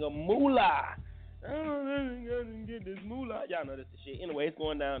hit singer, Moolah. I don't get this Moolah. Y'all know that's the shit. Anyway, it's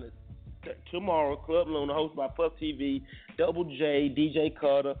going down tomorrow, Club Luna, hosted by Puff TV, Double J, DJ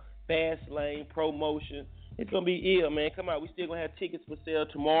Cutter, Fast Lane, Promotion. It's going to be ill, man. Come out. We still going to have tickets for sale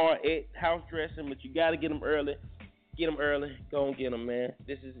tomorrow at House Dressing, but you got to get them early. Get them early. Go and get them, man.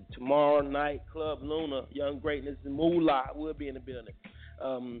 This is tomorrow night, Club Luna, Young Greatness, and Moolah will be in the building.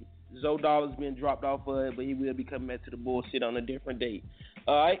 Zoe Dollar's been dropped off of it, but he will be coming back to the bullshit on a different date.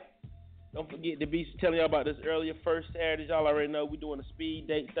 All right? Don't forget to be telling y'all about this earlier first Saturday. Y'all already know we're doing a speed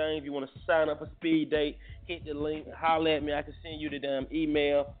date thing. If you want to sign up for speed date, hit the link, holler at me. I can send you the damn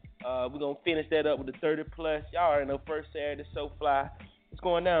email. We're going to finish that up with the 30 plus. Y'all already know first Saturday, so fly. It's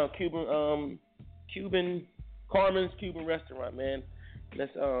going down. Carmen's Cuban restaurant, man.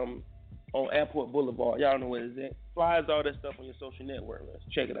 That's on Airport Boulevard. Y'all know where it's at. Flyers, all that stuff on your social network. Let's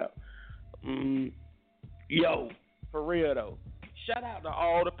check it out. Yo, for real though, shout out to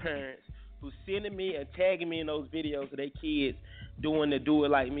all the parents who's sending me and tagging me in those videos of their kids doing the Do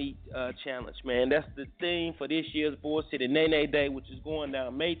It Like Me challenge, man. That's the theme for this year's Bull City Nene Day, which is going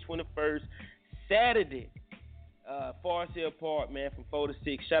down May 21st, Saturday, Forest Hill Park, man, from 4 to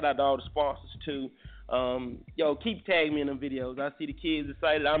 6. Shout out to all the sponsors, too. Yo, keep tagging me in them videos. I see the kids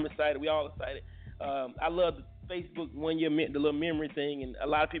excited. I'm excited. We all excited. I love the Facebook 1 year, the little memory thing, and a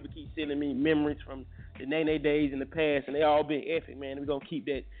lot of people keep sending me memories from the Nene days in the past, and they all been epic, man. We're going to keep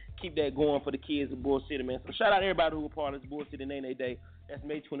that going for the kids of Bull City, man. So shout out to everybody who was part of this Bull City Nene Day. That's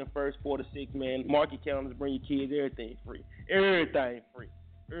May 21st, 4 to 6, man. Mark your calendars, bring your kids, everything free. Everything free.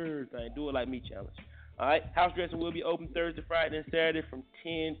 Everything. Do It Like Me challenge. All right? House dressing will be open Thursday, Friday, and Saturday from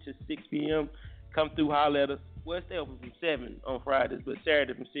 10 to 6 p.m. Come through, holler at us. Well, it's open from 7 on Fridays, but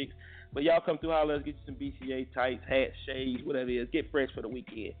Saturday from 6. But y'all come through, holler at us, get you some BCA tights, hats, shades, whatever it is. Get fresh for the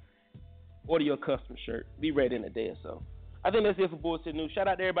weekend. Order your custom shirt. Be ready in a day or so. I think that's it for Bull City News. Shout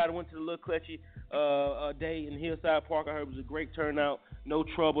out to everybody who went to the Little Clutchy day in Hillside Park. I heard it was a great turnout. No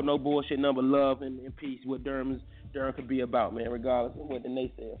trouble, no bullshit, number love and peace. What Durham could be about, man, regardless of what the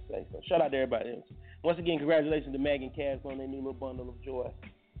naysayers say. So shout out to everybody else. Once again, congratulations to Mag and Cass on their new little bundle of joy.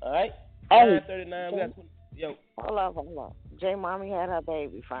 All right? Hey, 9:39. We got 20. Yo. Hold up. J Mommy had her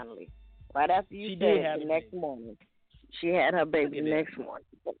baby finally. Right after you said it, the next morning. She had her baby the next morning.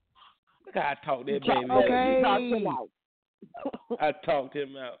 Look how I talked that baby. Okay. You talked him out. I talked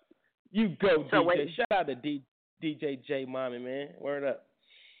him out. You go, So DJ. wait. Shout out to DJ J Mommy, man. Word up.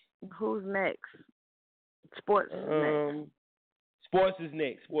 Who's next? Sports is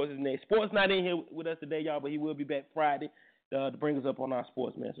next. Sports is next. Sports not in here with us today, y'all, but he will be back Friday to bring us up on our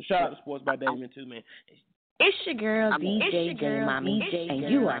sports, man. So shout out to Sports by Damon, too, man. It's your girl, DJ J Mommy, and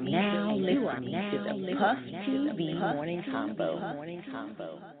you are now listening to the Puff TV Morning Combo.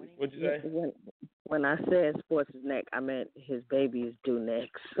 What'd you say? When I said sports is next, I meant his baby is due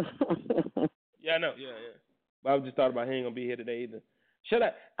next. Yeah, I know. Yeah. But I just thought about he ain't going to be here today either. Shout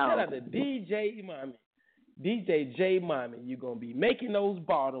out to DJ Mommy. DJ J Mommy, you're going to be making those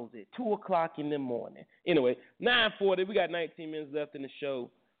bottles at 2 o'clock in the morning. Anyway, 9:40, we got 19 minutes left in the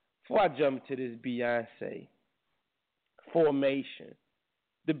show. Before I jump into this Beyonce formation,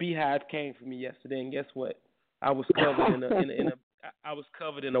 the Beehive came for me yesterday, and guess what? I was covered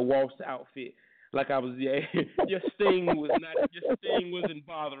in a waltz outfit, like I was. Yeah, your sting wasn't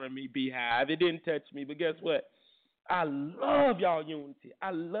bothering me, Beehive. It didn't touch me, but guess what? I love y'all unity.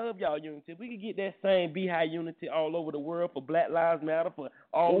 If we could get that same Beehive unity all over the world for Black Lives Matter, for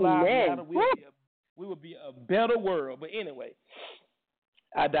all lives matter, we would be a better world. But anyway,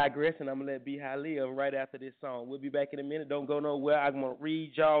 I digress, and I'm going to let Beehive live right after this song. We'll be back in a minute. Don't go nowhere. I'm going to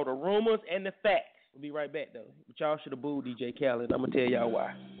read y'all the rumors and the facts. We'll be right back, though. But y'all should have booed DJ Khaled. I'm going to tell y'all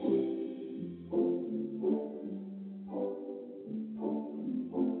why.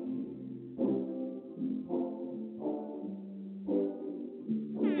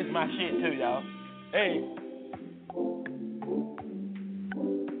 It's my shit, too, y'all. Hey.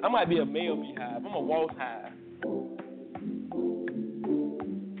 I might be a male Beehive. I'm a waltz hive.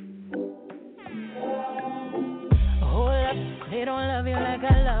 Hold up, they don't love you like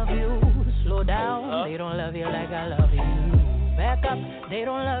I love you. Slow down, they don't love you like I love you. Back up, they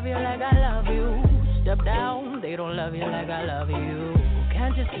don't love you like I love you. Step down, they don't love you like I love you.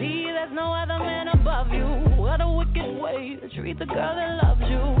 Can't you see there's no other man above you? What a wicked way to treat the girl that loves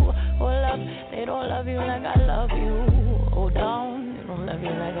you. Hold up, they don't love you like I love you. Hold down, they don't love you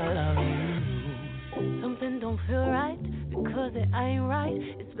like I love you. Something don't feel right because it ain't right,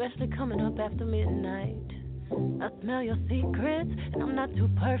 especially coming up after midnight. I smell your secrets, and I'm not too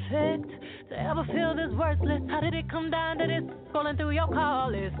perfect to ever feel this worthless. How did it come down to this? Scrolling through your call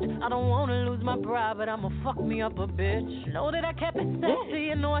list. I don't wanna lose my pride, but I'ma fuck me up a bitch. Know that I kept it sexy,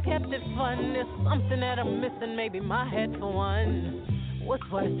 and know I kept it fun. There's something that I'm missing, maybe my head for one. What's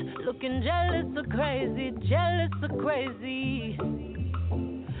worse, looking jealous or crazy,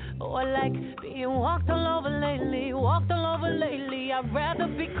 or like being walked all over lately. I'd rather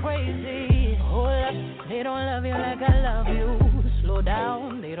be crazy. Hold up, they don't love you like I love you. Slow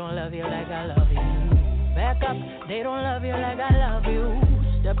down, they don't love you like I love you. Back up, they don't love you like I love you.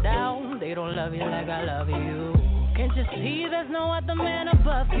 Step down, they don't love you like I love you. Can't you see there's no other man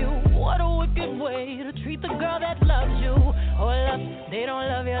above you? What a wicked way to treat the girl that loves you. Hold up, they don't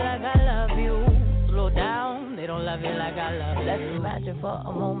love you like I love you. Slow down, they don't love you like I love you. Let's imagine for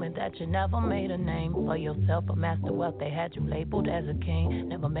a moment that you never made a name for yourself, a master wealth. They had you labeled as a king.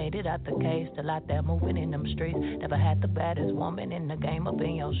 Never made it out the cave, still out there moving in them streets. Never had the baddest woman in the game up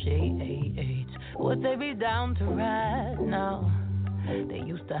in your sheets. Would they be down to ride now? They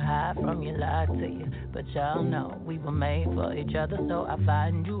used to hide from you, lied to you, but y'all know we were made for each other, so I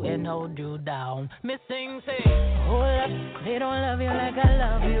find you and hold you down. Missing thing, hold up, they don't love you like I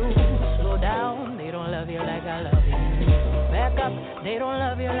love you. Slow down, they don't love you like I love you. Back up, they don't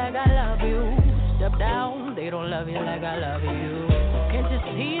love you like I love you. Step down, they don't love you like I love you. Can't you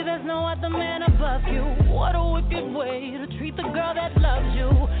see there's no other man above you? What a wicked way to treat the girl that loves you.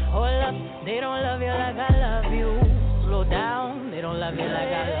 Hold up, they don't love you like I love you. Slow down, they don't love you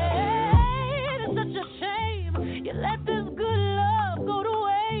like I love you. It's such a shame you let this good love go to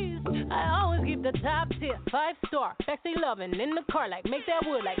waste. I always keep the top tier, 5-star, sexy loving in the car, like make that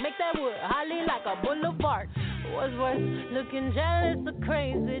wood, holly like a boulevard. What's worse, looking jealous and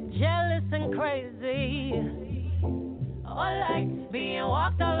crazy. Or like being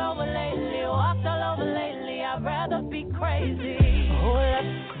walked all over lately. I'd rather be crazy. Hold up,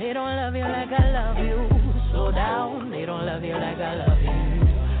 they don't love you like I love you. Slow down, they don't love you like I love you.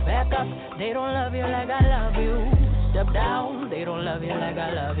 Back up, they don't love you like I love you. Step down, they don't love you like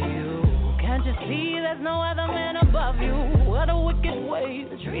I love you. Can't you see there's no other man above you? What a wicked way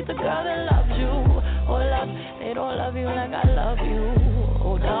to treat the girl that loves you. Hold up, they don't love you like I love you.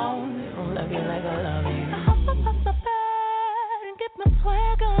 Hold on, they don't love love you like I love you. I hop up off the bed and get my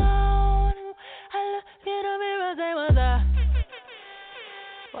swag on. I look in the mirror, say what's up.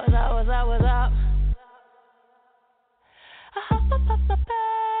 What's up, what's up, what's up? I hop up off the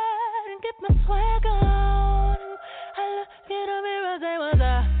bed and get my swag on. I look in the mirror, say what's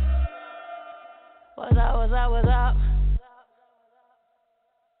up. What's up, what's up, what's up?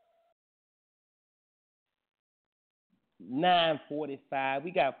 9:45.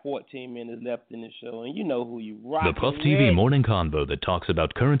 We got 14 minutes left in the show, and you know who you rock. The Puff TV morning convo that talks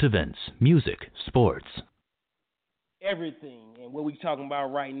about current events, music, sports. Everything. And what we're talking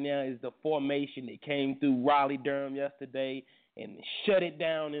about right now is the formation that came through Raleigh-Durham yesterday and shut it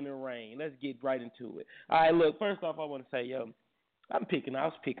down in the rain. Let's get right into it. All right, look, first off, I want to say, I was picking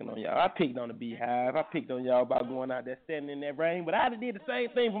on y'all. I picked on the Beehive. I picked on y'all about going out there standing in that rain, but I did the same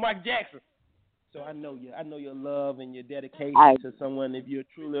thing for Michael Jackson. So I know you. I know your love and your dedication to someone that you're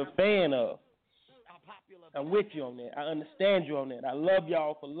truly a fan of. I'm with you on that. I understand you on that. I love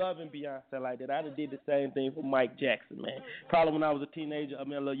y'all for loving Beyonce like that. I did the same thing for Mike Jackson, man. Probably when I was a teenager, a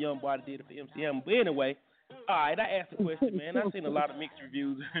little young boy, I did it for MC Hammer. But anyway, all right, I asked a question, man. I've seen a lot of mixed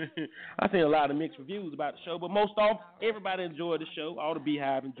reviews. I've seen a lot of mixed reviews about the show, but most off, everybody enjoyed the show. All the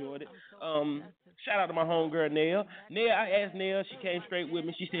Beehive enjoyed it. Shout out to my homegirl, Nell. I asked Nell. She came straight with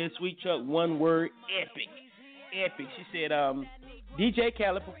me. She said, Sweet Chuck, one word, epic. Epic. She said, DJ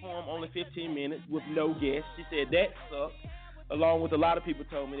Khaled performed only 15 minutes with no guests. She said that sucked. Along with a lot of people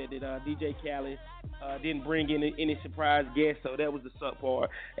told me that DJ Khaled didn't bring in any surprise guests, so that was the suck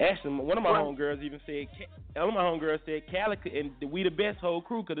part. Actually, one of my homegirls even said, Khaled and We the Best whole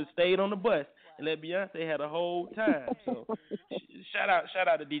crew could have stayed on the bus and let Beyonce have the whole time. So shout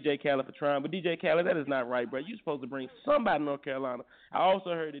out to DJ Khaled for trying. But DJ Khaled, that is not right, bro. You're supposed to bring somebody to North Carolina. I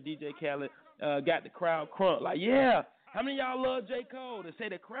also heard that DJ Khaled got the crowd crunk. Like, yeah. How many of y'all love J. Cole? They say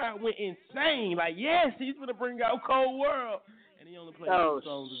the crowd went insane. Like, yes, he's going to bring out Cold World. And he only played 2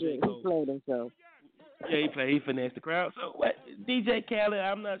 songs of J. Cole. He played himself. Yeah, he finessed the crowd. So, what, DJ Khaled,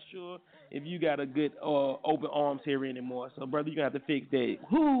 I'm not sure if you got a good open arms here anymore. So, brother, you're going to have to fix that.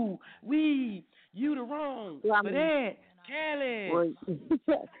 Who? We? You the wrong. For that. Khaled.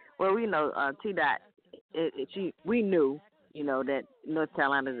 Well, we know, T-Dot, we knew, that North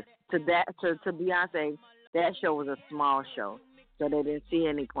Carolina, to Beyonce, that show was a small show, so they didn't see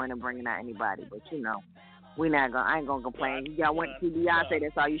any point in bringing out anybody. But I ain't gonna complain. Y'all went to see Beyonce.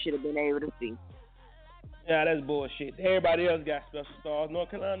 That's all you should have been able to see. Yeah, that's bullshit. Everybody else got special stars.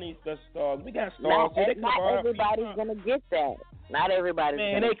 North Carolina needs special stars. We got stars. Not everybody's gonna get that. Not everybody's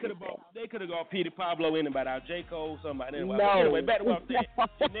gonna get that. Man, they could have gone Peter Pablo, anybody out, J. Cole, somebody. Anyway. No. But anyway, back to what I'm saying.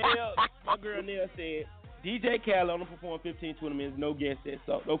 My girl Nell said, DJ Khaled only performed 15, 20 minutes, no guest set.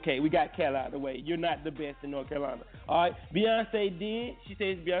 So, okay, we got Khaled out of the way. You're not the best in North Carolina. All right, she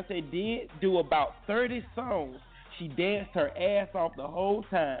says Beyonce did do about 30 songs. She danced her ass off the whole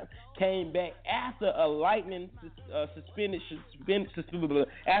time. Came back after lightning suspended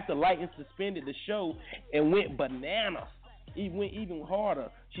the show and went bananas. It went even harder.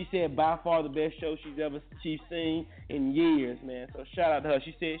 She said by far the best show she's seen in years, man. So shout out to her.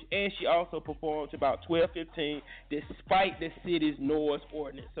 She said, and she also performed to about 12-15 despite the city's noise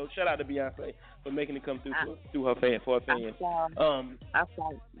ordinance. So shout out to Beyonce for making it come through her fans. I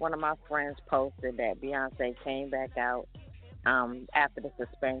saw one of my friends posted that Beyonce came back out after the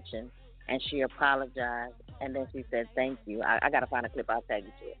suspension and she apologized and then she said thank you. I gotta find a clip. I'll tag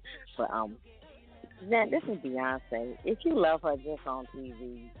you to it. But now, this is Beyonce. If you love her just on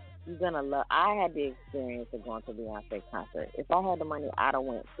TV, you're going to love... I had the experience of going to Beyonce concert. If I had the money, I'd have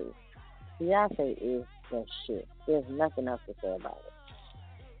went to. Beyonce is the shit. There's nothing else to say about it.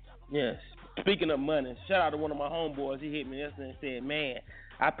 Yes. Speaking of money, shout out to one of my homeboys. He hit me yesterday and said, man,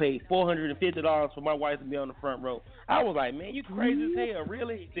 I paid $450 for my wife to be on the front row. I was like, man, you crazy as hell,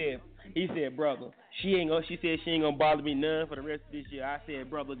 really? He said, brother, she said she ain't going to bother me none for the rest of this year. I said,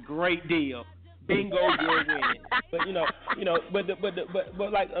 brother, great deal. Bingo, you're winning.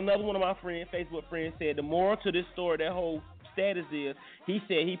 But like another one of my Facebook friends said, the moral to this story, that whole status is, he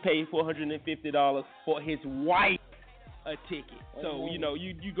said he paid $450 for his wife a ticket. So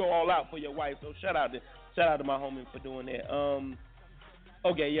you go all out for your wife. So shout out to my homie for doing that.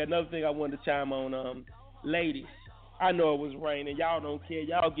 Another thing I wanted to chime on, ladies. I know it was raining. Y'all don't care.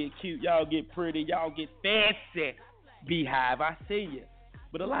 Y'all get cute. Y'all get pretty. Y'all get fancy. Beehive, I see you.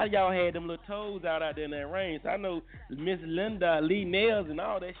 But a lot of y'all had them little toes out there in that rain. So I know Miss Linda, Lee Nails, and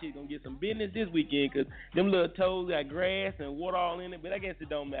all that shit going to get some business this weekend because them little toes got grass and water all in it. But I guess it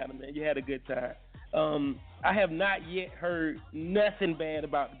don't matter, man. You had a good time. I have not yet heard nothing bad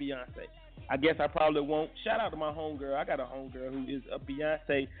about Beyonce. I guess I probably won't. Shout out to my homegirl. I got a homegirl who is a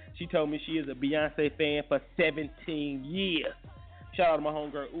Beyonce. She told me she is a Beyonce fan for 17 years. Shout out to my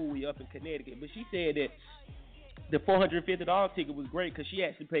homegirl Uwe up in Connecticut. But she said that the $450 ticket was great because she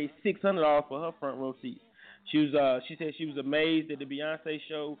actually paid $600 for her front row seat. She said she was amazed at the Beyonce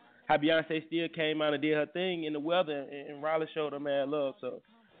show, how Beyonce still came out and did her thing in the weather, and Riley showed her mad love. So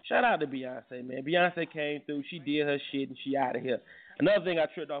shout out to Beyonce, man. Beyonce came through. She did her shit, and she out of here. Another thing I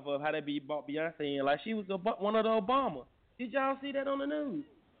tripped off of, how they bought Beyonce in like she was one of the Obamas. Did y'all see that on the news?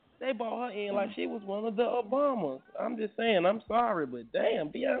 They bought her in like she was one of the Obamas. I'm just saying, I'm sorry, but damn,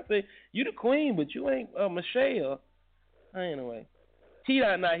 Beyonce, you the queen, but you ain't Michelle. Anyway,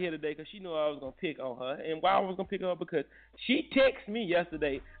 T-Dot not here today because she knew I was going to pick on her. And why I was going to pick her up, because she texted me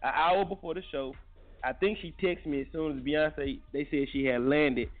yesterday, an hour before the show. I think she texted me as soon as Beyonce, they said she had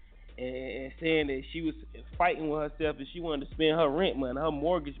landed, and saying that she was fighting with herself and she wanted to spend her rent money, her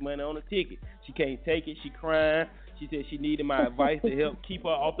mortgage money on a ticket. She can't take it. She crying. She said she needed my advice to help keep her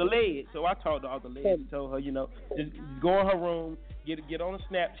off the ledge. So I talked to her off the ledge and told her, just go in her room, get on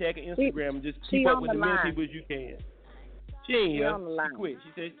Snapchat and Instagram, and just keep up with as many people as you can. She ain't here. She quit. She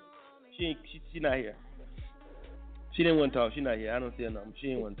said she not here. She didn't want to talk. She not here. I don't see her number. She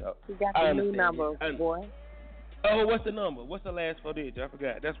didn't want to talk. She got the new number, boy. Oh, what's the number? What's the last 4 digits? I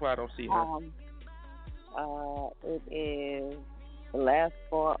forgot. That's why I don't see her. It is, the last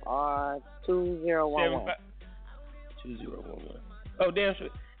 4 are 2011. 2011. Oh, damn sure.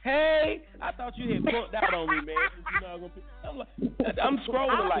 Hey, I thought you had punked out on me, man. I'm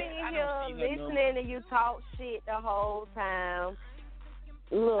scrolling like I don't see her listening to you talk shit the whole time.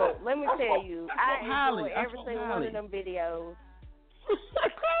 Look, let me tell you, I enjoy every single one of them videos.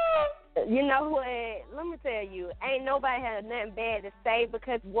 You know what? Let me tell you, ain't nobody had nothing bad to say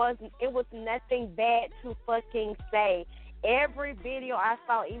because it was nothing bad to fucking say. Every video I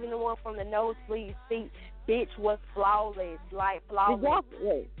saw, even the one from the nosebleed seat, bitch was flawless, like flawless.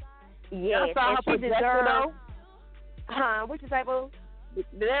 Exactly. Yes, I saw her projector though. Huh? What you say, boo?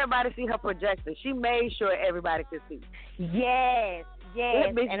 Did everybody see her projector? She made sure everybody could see. Yes.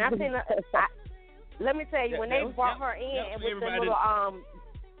 And I seen her. Let me tell you, when they brought her in and with the little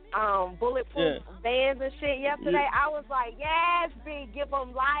bulletproof bands and shit yesterday, I was like, yes, B, give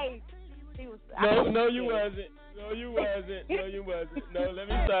them life. She was. No, you wasn't. No, let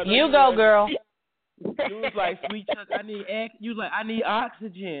me stop. You go, girl. You was like, sweet Chuck, I need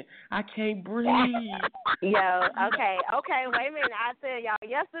oxygen. I can't breathe. Yo, okay, wait a minute. I tell y'all,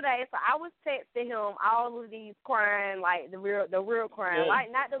 yesterday, so I was texting him all of these crying, like the real crying,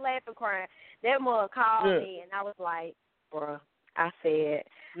 like not the laughing crying. That mother called me, and I was like, bruh, I said,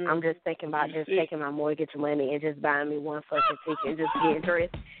 I'm just thinking about just taking my mortgage money and just buying me one fucking ticket and just getting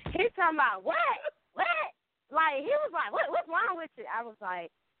dressed. He's talking about, what? Like, he was like, what's wrong with you? I was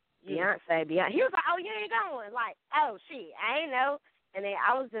like, Beyonce. He was like, oh, you ain't going. Like, oh, shit, I ain't know. And then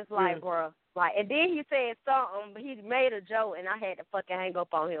I was just like, bro. Like, and then he said something, but he made a joke, and I had to fucking hang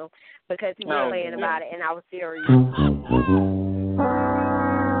up on him because he was playing about it, and I was serious.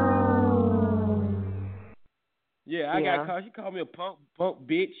 Yeah, I got called. She called me a punk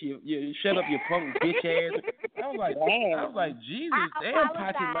bitch. You shut up, you punk bitch ass. I was like, Jesus, damn,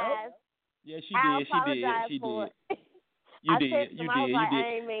 potty mouth. Yeah, she did. You did. I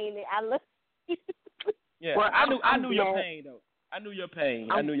ain't mean it. I looked. Yeah, well, I knew your pain though. I knew your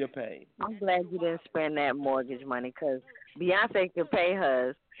pain. I'm glad you didn't spend that mortgage money because Beyonce could pay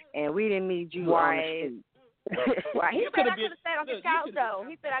hers, and we didn't need you on the street. Right. He said I could have stayed on his couch, though.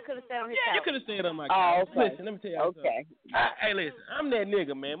 He said I could have stayed on his couch. You could have stayed on my couch. Okay. Listen, let me tell you something. Hey, listen, I'm that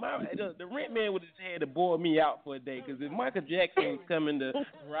nigga, man. The rent man would have had to boil me out for a day, because if Michael Jackson was coming to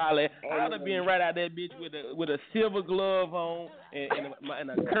Raleigh, I would have been right out that bitch with a silver glove on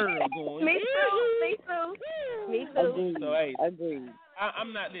and a curl going. Me too. So, hey, agreed.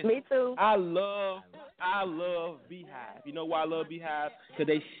 I'm not listening. Me too. I love Beehive. You know why I love Beehive? Because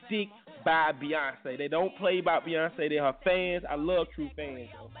they stick by Beyonce. They don't play about Beyonce. They're her fans. I love true fans.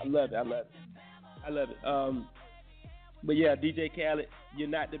 I love it. But yeah, DJ Khaled, you're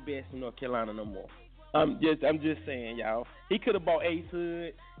not the best in North Carolina no more. I'm just saying, y'all. He could have bought Ace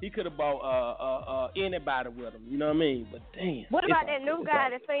Hood. He could have bought anybody with him. You know what I mean? But damn. What about that new guy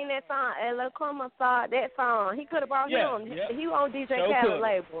that sang that song? El Como saw that song. He could have brought him. Yeah. He on DJ Khaled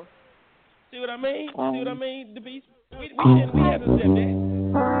label. See what I mean? The beast. We have to accept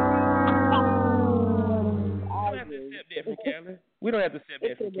that. We don't have to accept that from Khaled. We don't have to accept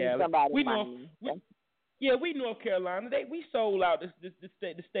that from Khaled. Yeah, we North Carolina. We sold out the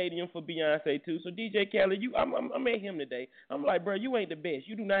stadium for Beyonce too. So DJ Khaled, I met him today. I'm like, bro, you ain't the best.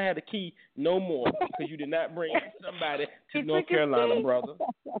 You do not have the key no more because you did not bring somebody to North Carolina, brother.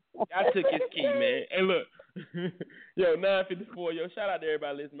 I took his key, man. And look, yo, 9:54. Yo, shout out to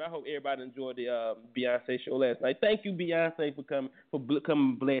everybody listening. I hope everybody enjoyed the Beyonce show last night. Thank you, Beyonce, for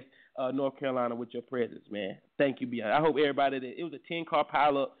coming bless North Carolina with your presence, man. Thank you, Beyonce. I hope everybody it was a 10-car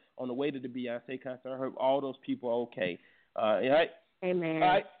pileup on the way to the Beyonce concert. I hope all those people are okay. All right? Amen. All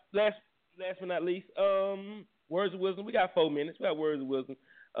right, last but not least, words of wisdom. We got 4 minutes. We got words of wisdom.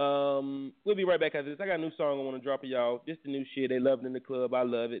 We'll be right back after this. I got a new song I want to drop for y'all. This the new shit. They love it in the club. I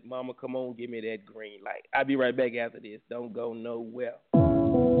love it. Mama, come on, give me that green light. I'll be right back after this. Don't go nowhere.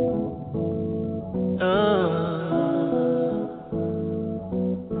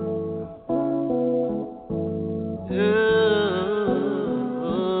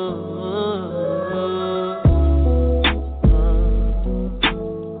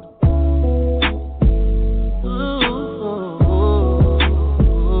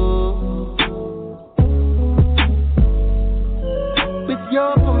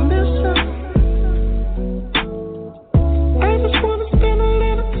 Your permission, I just wanna spend a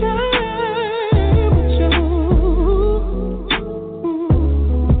little time with you.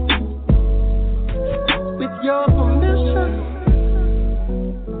 With your permission,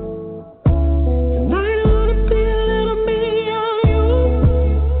 tonight I wanna be a little me on you.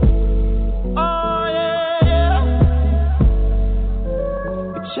 Oh yeah,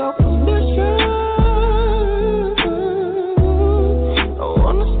 with your permission.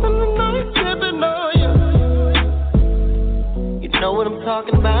 Know what I'm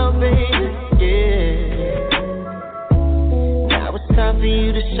talking about, baby, yeah. Now it's time for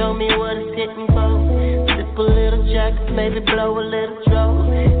you to show me what it's hitting for. Sip a little jack, maybe blow a little draw.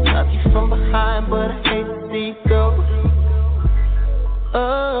 Love you from behind, but I hate to see you go.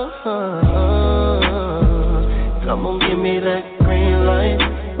 Come on, give me that green light.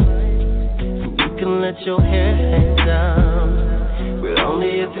 You can let your hair hang down, but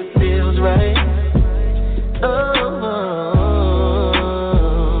only if it feels right.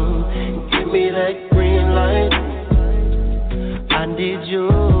 I need you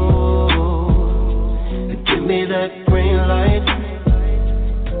to give me that green light.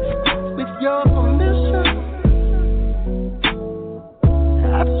 With your permission,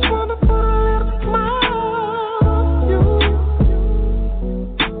 I just wanna put a little smile on you.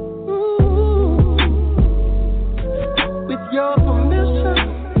 With your permission,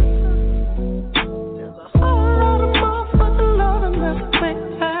 there's a whole lot of motherfucking love in this thing.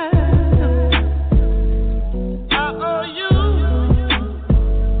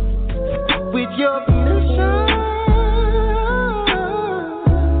 With your permission,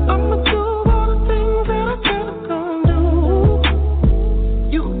 I'ma do all the things that I said I'm gonna do.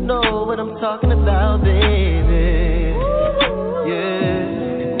 You know what I'm talking about, baby.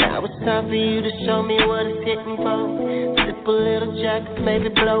 Yeah. Now it's time for you to show me what it's hitting for. Sip a little jack, maybe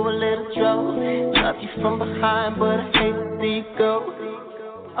blow a little draw. Love you from behind, but I hate to see you go.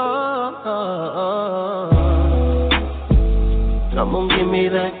 Come on, give me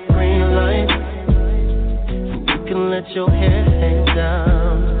that green light. You can let your hair hang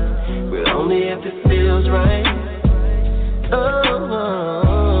down, but only if it feels right.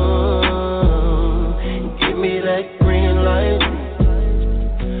 Give me that green light.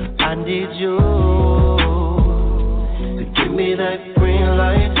 I need you to give me that green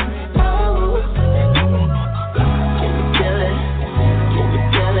light.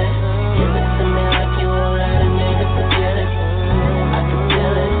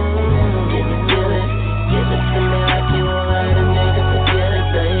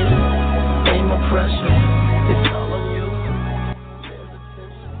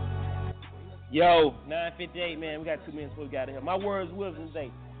 Yo, 9:58, man. We got 2 minutes before we got here. My words will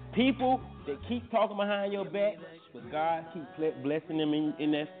today. People that keep talking behind your back, but God keep blessing them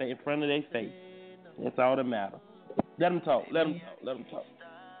in front of their face. That's all that matters. Let them talk. Let them talk.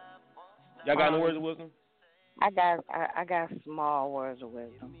 Y'all got any words of wisdom? I got small words of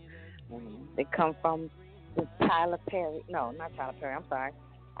wisdom. They come from Tyler Perry. No, not Tyler Perry. I'm sorry.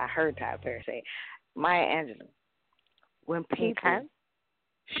 I heard Tyler Perry say it. Maya Angelou. When people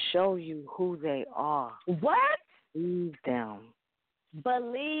show you who they are, what? Believe them.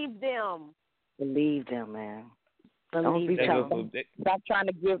 Believe them. Believe them, man. Don't be stop trying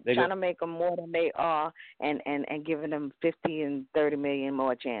to make them more than they are, and giving them 50 and 30 million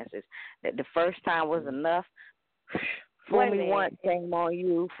more chances. The first time was enough. Fool me once, shame on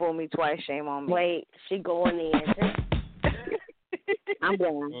you. Fool me twice, shame on me. Wait, she going in. I'm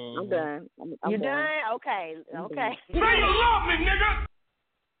done. I'm done. I'm You done. done? Okay. Okay. Say you love me, nigga.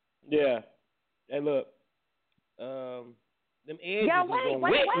 Yeah. Hey, look. Them edges Yeah, was on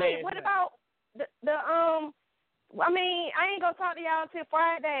wait. man. What about the I mean, I ain't gonna talk to y'all until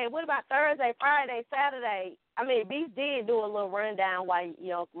Friday. What about Thursday, Friday, Saturday? I mean, Beast did do a little rundown while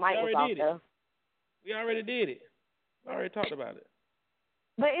Mike was off there. We already did it. I already talked about it.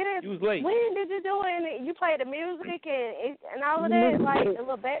 But it is. You was late. When did you do it? You played the music and all of that, like a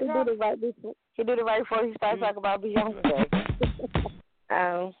little backdrop. He did it right before he started talking about Beyonce.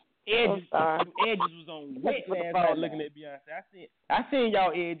 Edges was on wet last night looking at Beyonce. I seen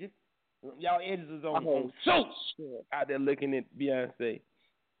y'all edges. Y'all edges was on soap out there looking at Beyonce.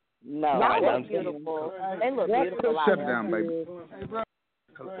 No, they look beautiful. They look beautiful. Shut down, baby.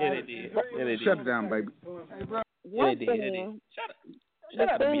 Yeah, they did. Shut down, baby. Yeah, they did. The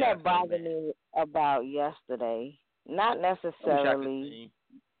thing that bothered me about yesterday, not necessarily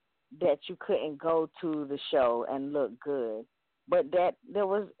that you couldn't go to the show and look good, but that there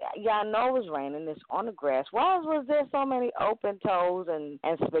was, I know it was raining, it's on the grass. Why was there so many open toes and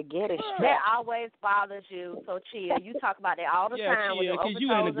spaghetti straps? That always bothers you, so chill. You talk about that all the time. Chill, with the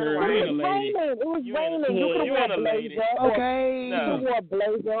you open ain't a toes girl. and You ain't a lady. It was raining. You could wear a blazer. You could wear a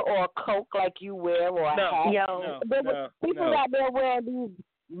blazer or a coat like you wear or a hat. There were people out there wearing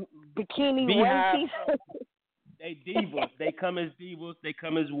these bikini Beehive. t-shirts. They divas. They come as divas. They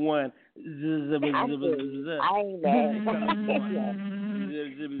come as one. I ain't mad. Yeah,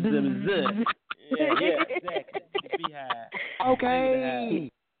 exactly. Beehive. Okay.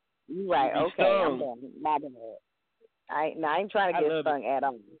 You right. Okay. I'm done. My bad. I ain't trying to get stung at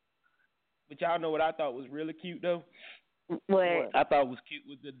all. But y'all know what I thought was really cute though? What? I thought was cute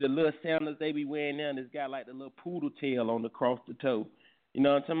was the little sandals they be wearing now. That's got like the little poodle tail on across the toe. You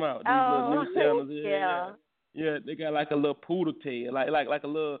know what I'm talking about? These little new sandals. Yeah, they got like a little poodle tail, like a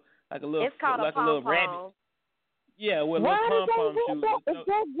little. It's called like a little rabbit. Yeah, with little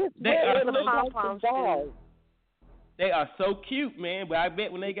pom-pom shoes. They are so cute, man. But I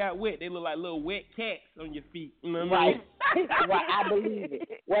bet when they got wet, they look like little wet cats on your feet. You know what I mean? Right, I believe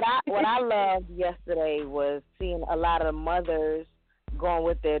it. What I loved yesterday was seeing a lot of mothers going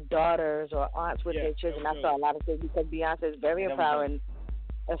with their daughters or aunts with their children. I saw a lot of things because Beyonce is very empowering.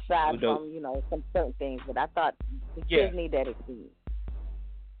 Aside from some certain things, but I thought the kids need that experience.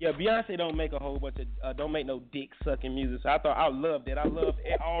 Yeah, Beyonce don't make a whole bunch of don't make no dick sucking music. So I love that. I love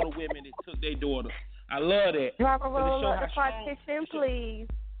all the women that took their daughters. I love that. Drop a roll up the partition, please.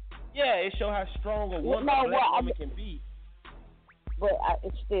 Yeah, it show how strong a woman, black woman can be. But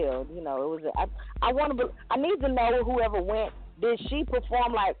it's still, it was. I need to know whoever went. Did she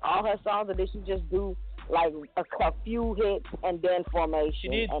perform like all her songs, or did she just do like a few hits and then formation? She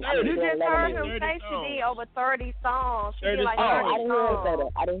did 30. You just heard him say she did over 30 songs. She did like 30 I didn't hear her say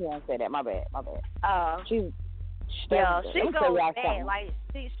that. I didn't hear her say that. My bad. She goes bad. Like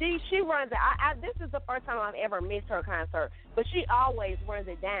she runs it. This is the first time I've ever missed her concert, but she always runs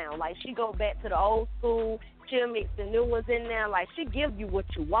it down. Like she goes back to the old school. She'll mix the new ones in there. Like she gives you what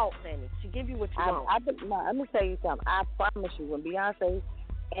you want, Fanny. She give you what you want. Let me tell you something. I promise you, when Beyonce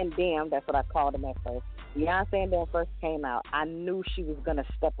and Dem, that's what I called them at first. Beyonce and Dem first came out, I knew she was gonna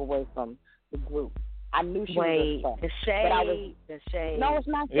step away from the group. I knew she was the shade. The shade. No, it's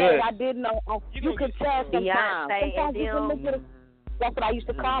not shade. I did know. You could tell sometimes. Sometimes you can look at it. That's what I used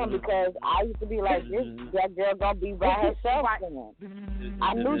to call him because I used to be like, that girl gonna be by herself. I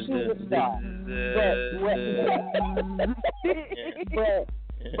knew she was a star.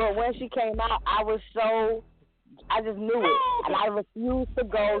 But when she came out, I just knew it, and I refused to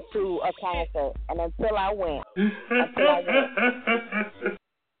go to a concert. And until I went.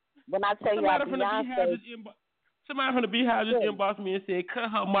 When I tell you, Beyonce, somebody from the Beehive just inboxed me and said, "Cut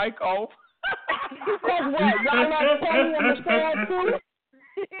her mic off." Because what? Y'all love Kelly and Michelle too?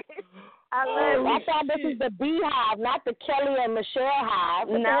 I thought this was the Beehive, not the Kelly and Michelle Hive.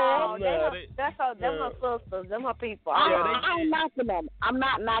 No, that's them her sisters, them her people. I'm knocking them. I'm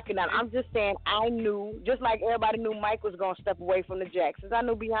not knocking them. I'm just saying I knew, just like everybody knew Mike was going to step away from the Jacksons, I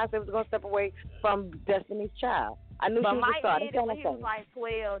knew Beyonce was going to step away from Destiny's Child. I knew she was a star. But Mike did it when he was like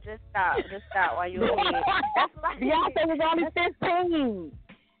 12. Just stop while you were here. That's like Beyonce was only 15.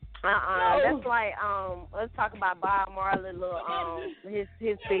 That's like let's talk about Bob Marley, his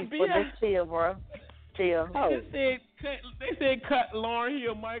piece. But just chill, bro. Chill. They said cut Lauryn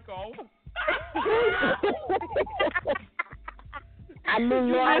Hill mic off. I knew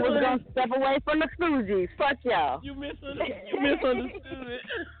Lauryn was gonna step away from the Fugees. Fuck y'all. You misunderstood it.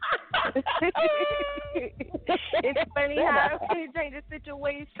 It's funny how he changed the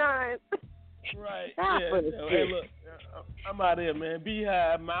situation. Right. Stop Yeah. for the Hey, look, I'm out here, man.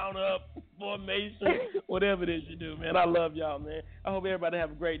 Beehive, mount up, formation, whatever it is you do, man. I love y'all, man. I hope everybody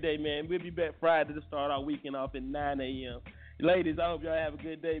have a great day, man. We'll be back Friday to start our weekend off at 9 a.m. Ladies, I hope y'all have a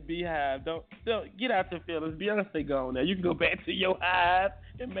good day. Beehive, don't get out your feelings. Beyonce gone now. You can go back to your hive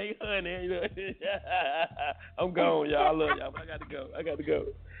and make honey. I'm gone, y'all. I love y'all. I got to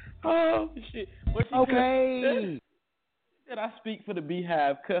go. Oh shit. What she Okay. Said I speak for the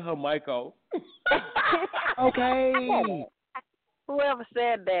Beehive. Cut her mic off. Okay. Whoever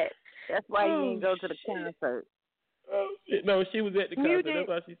said that, that's why you didn't go to the concert. Oh shit. No, she was at the concert. That's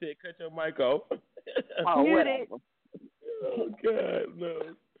why she said cut your mic off. Oh, whatever. Oh God,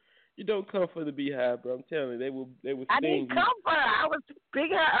 no! You don't come for the Beehive, bro. I'm telling you, they will sting I didn't come for her. I was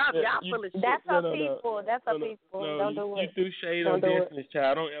picking her up. Y'all full of shit. That's her people. That's her people. No, don't do it. You threw shade on Destiny's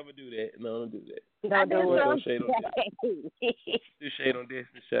Child. Don't ever do that. No, don't do that. Don't do it. Throw shade on Destiny's. Threw shade on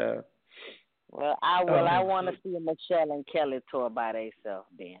Destiny's Child. Well, I want to see Michelle and Kelly tour by themselves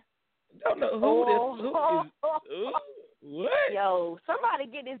then. Don't know who is. What? Yo, somebody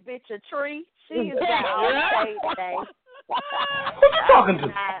get this bitch a tree. She is got all shade today. Who you talking to?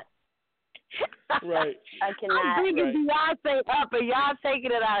 Right. I cannot. I'm bringing Beyonce up and y'all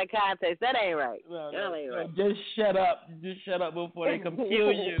taking it out of context. That ain't right. No, that ain't right. Just shut up. Just shut up before they come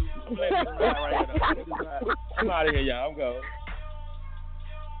kill you. I'm out of here, y'all. I'm going.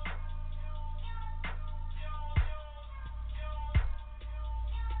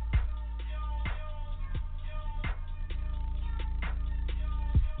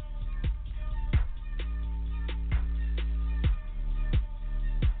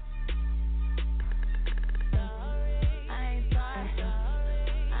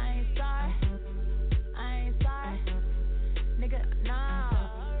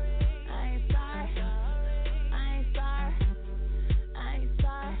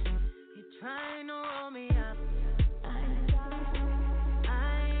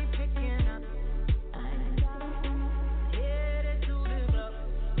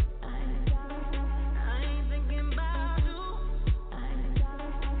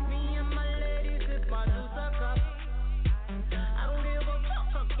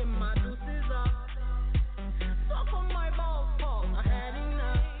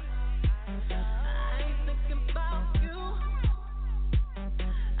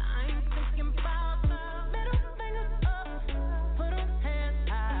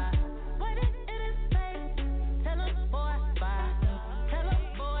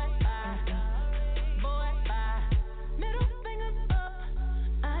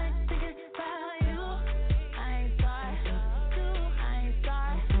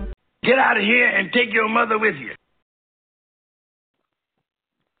 Get out of here and take your mother with you.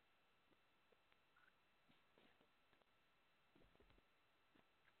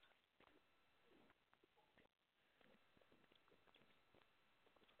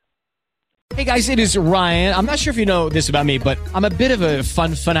 Hey guys, it is Ryan. I'm not sure if you know this about me, but I'm a bit of a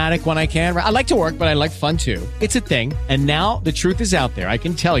fun fanatic when I can. I like to work, but I like fun too. It's a thing. And now the truth is out there. I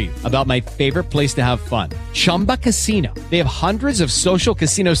can tell you about my favorite place to have fun. Chumba Casino. They have hundreds of social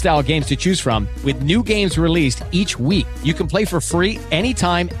casino style games to choose from with new games released each week. You can play for free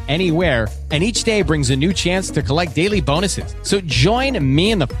anytime, anywhere. And each day brings a new chance to collect daily bonuses. So join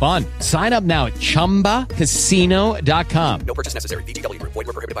me in the fun. Sign up now at ChumbaCasino.com. No purchase necessary. VGW. Void where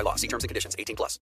prohibited by law. See terms and conditions. 18+.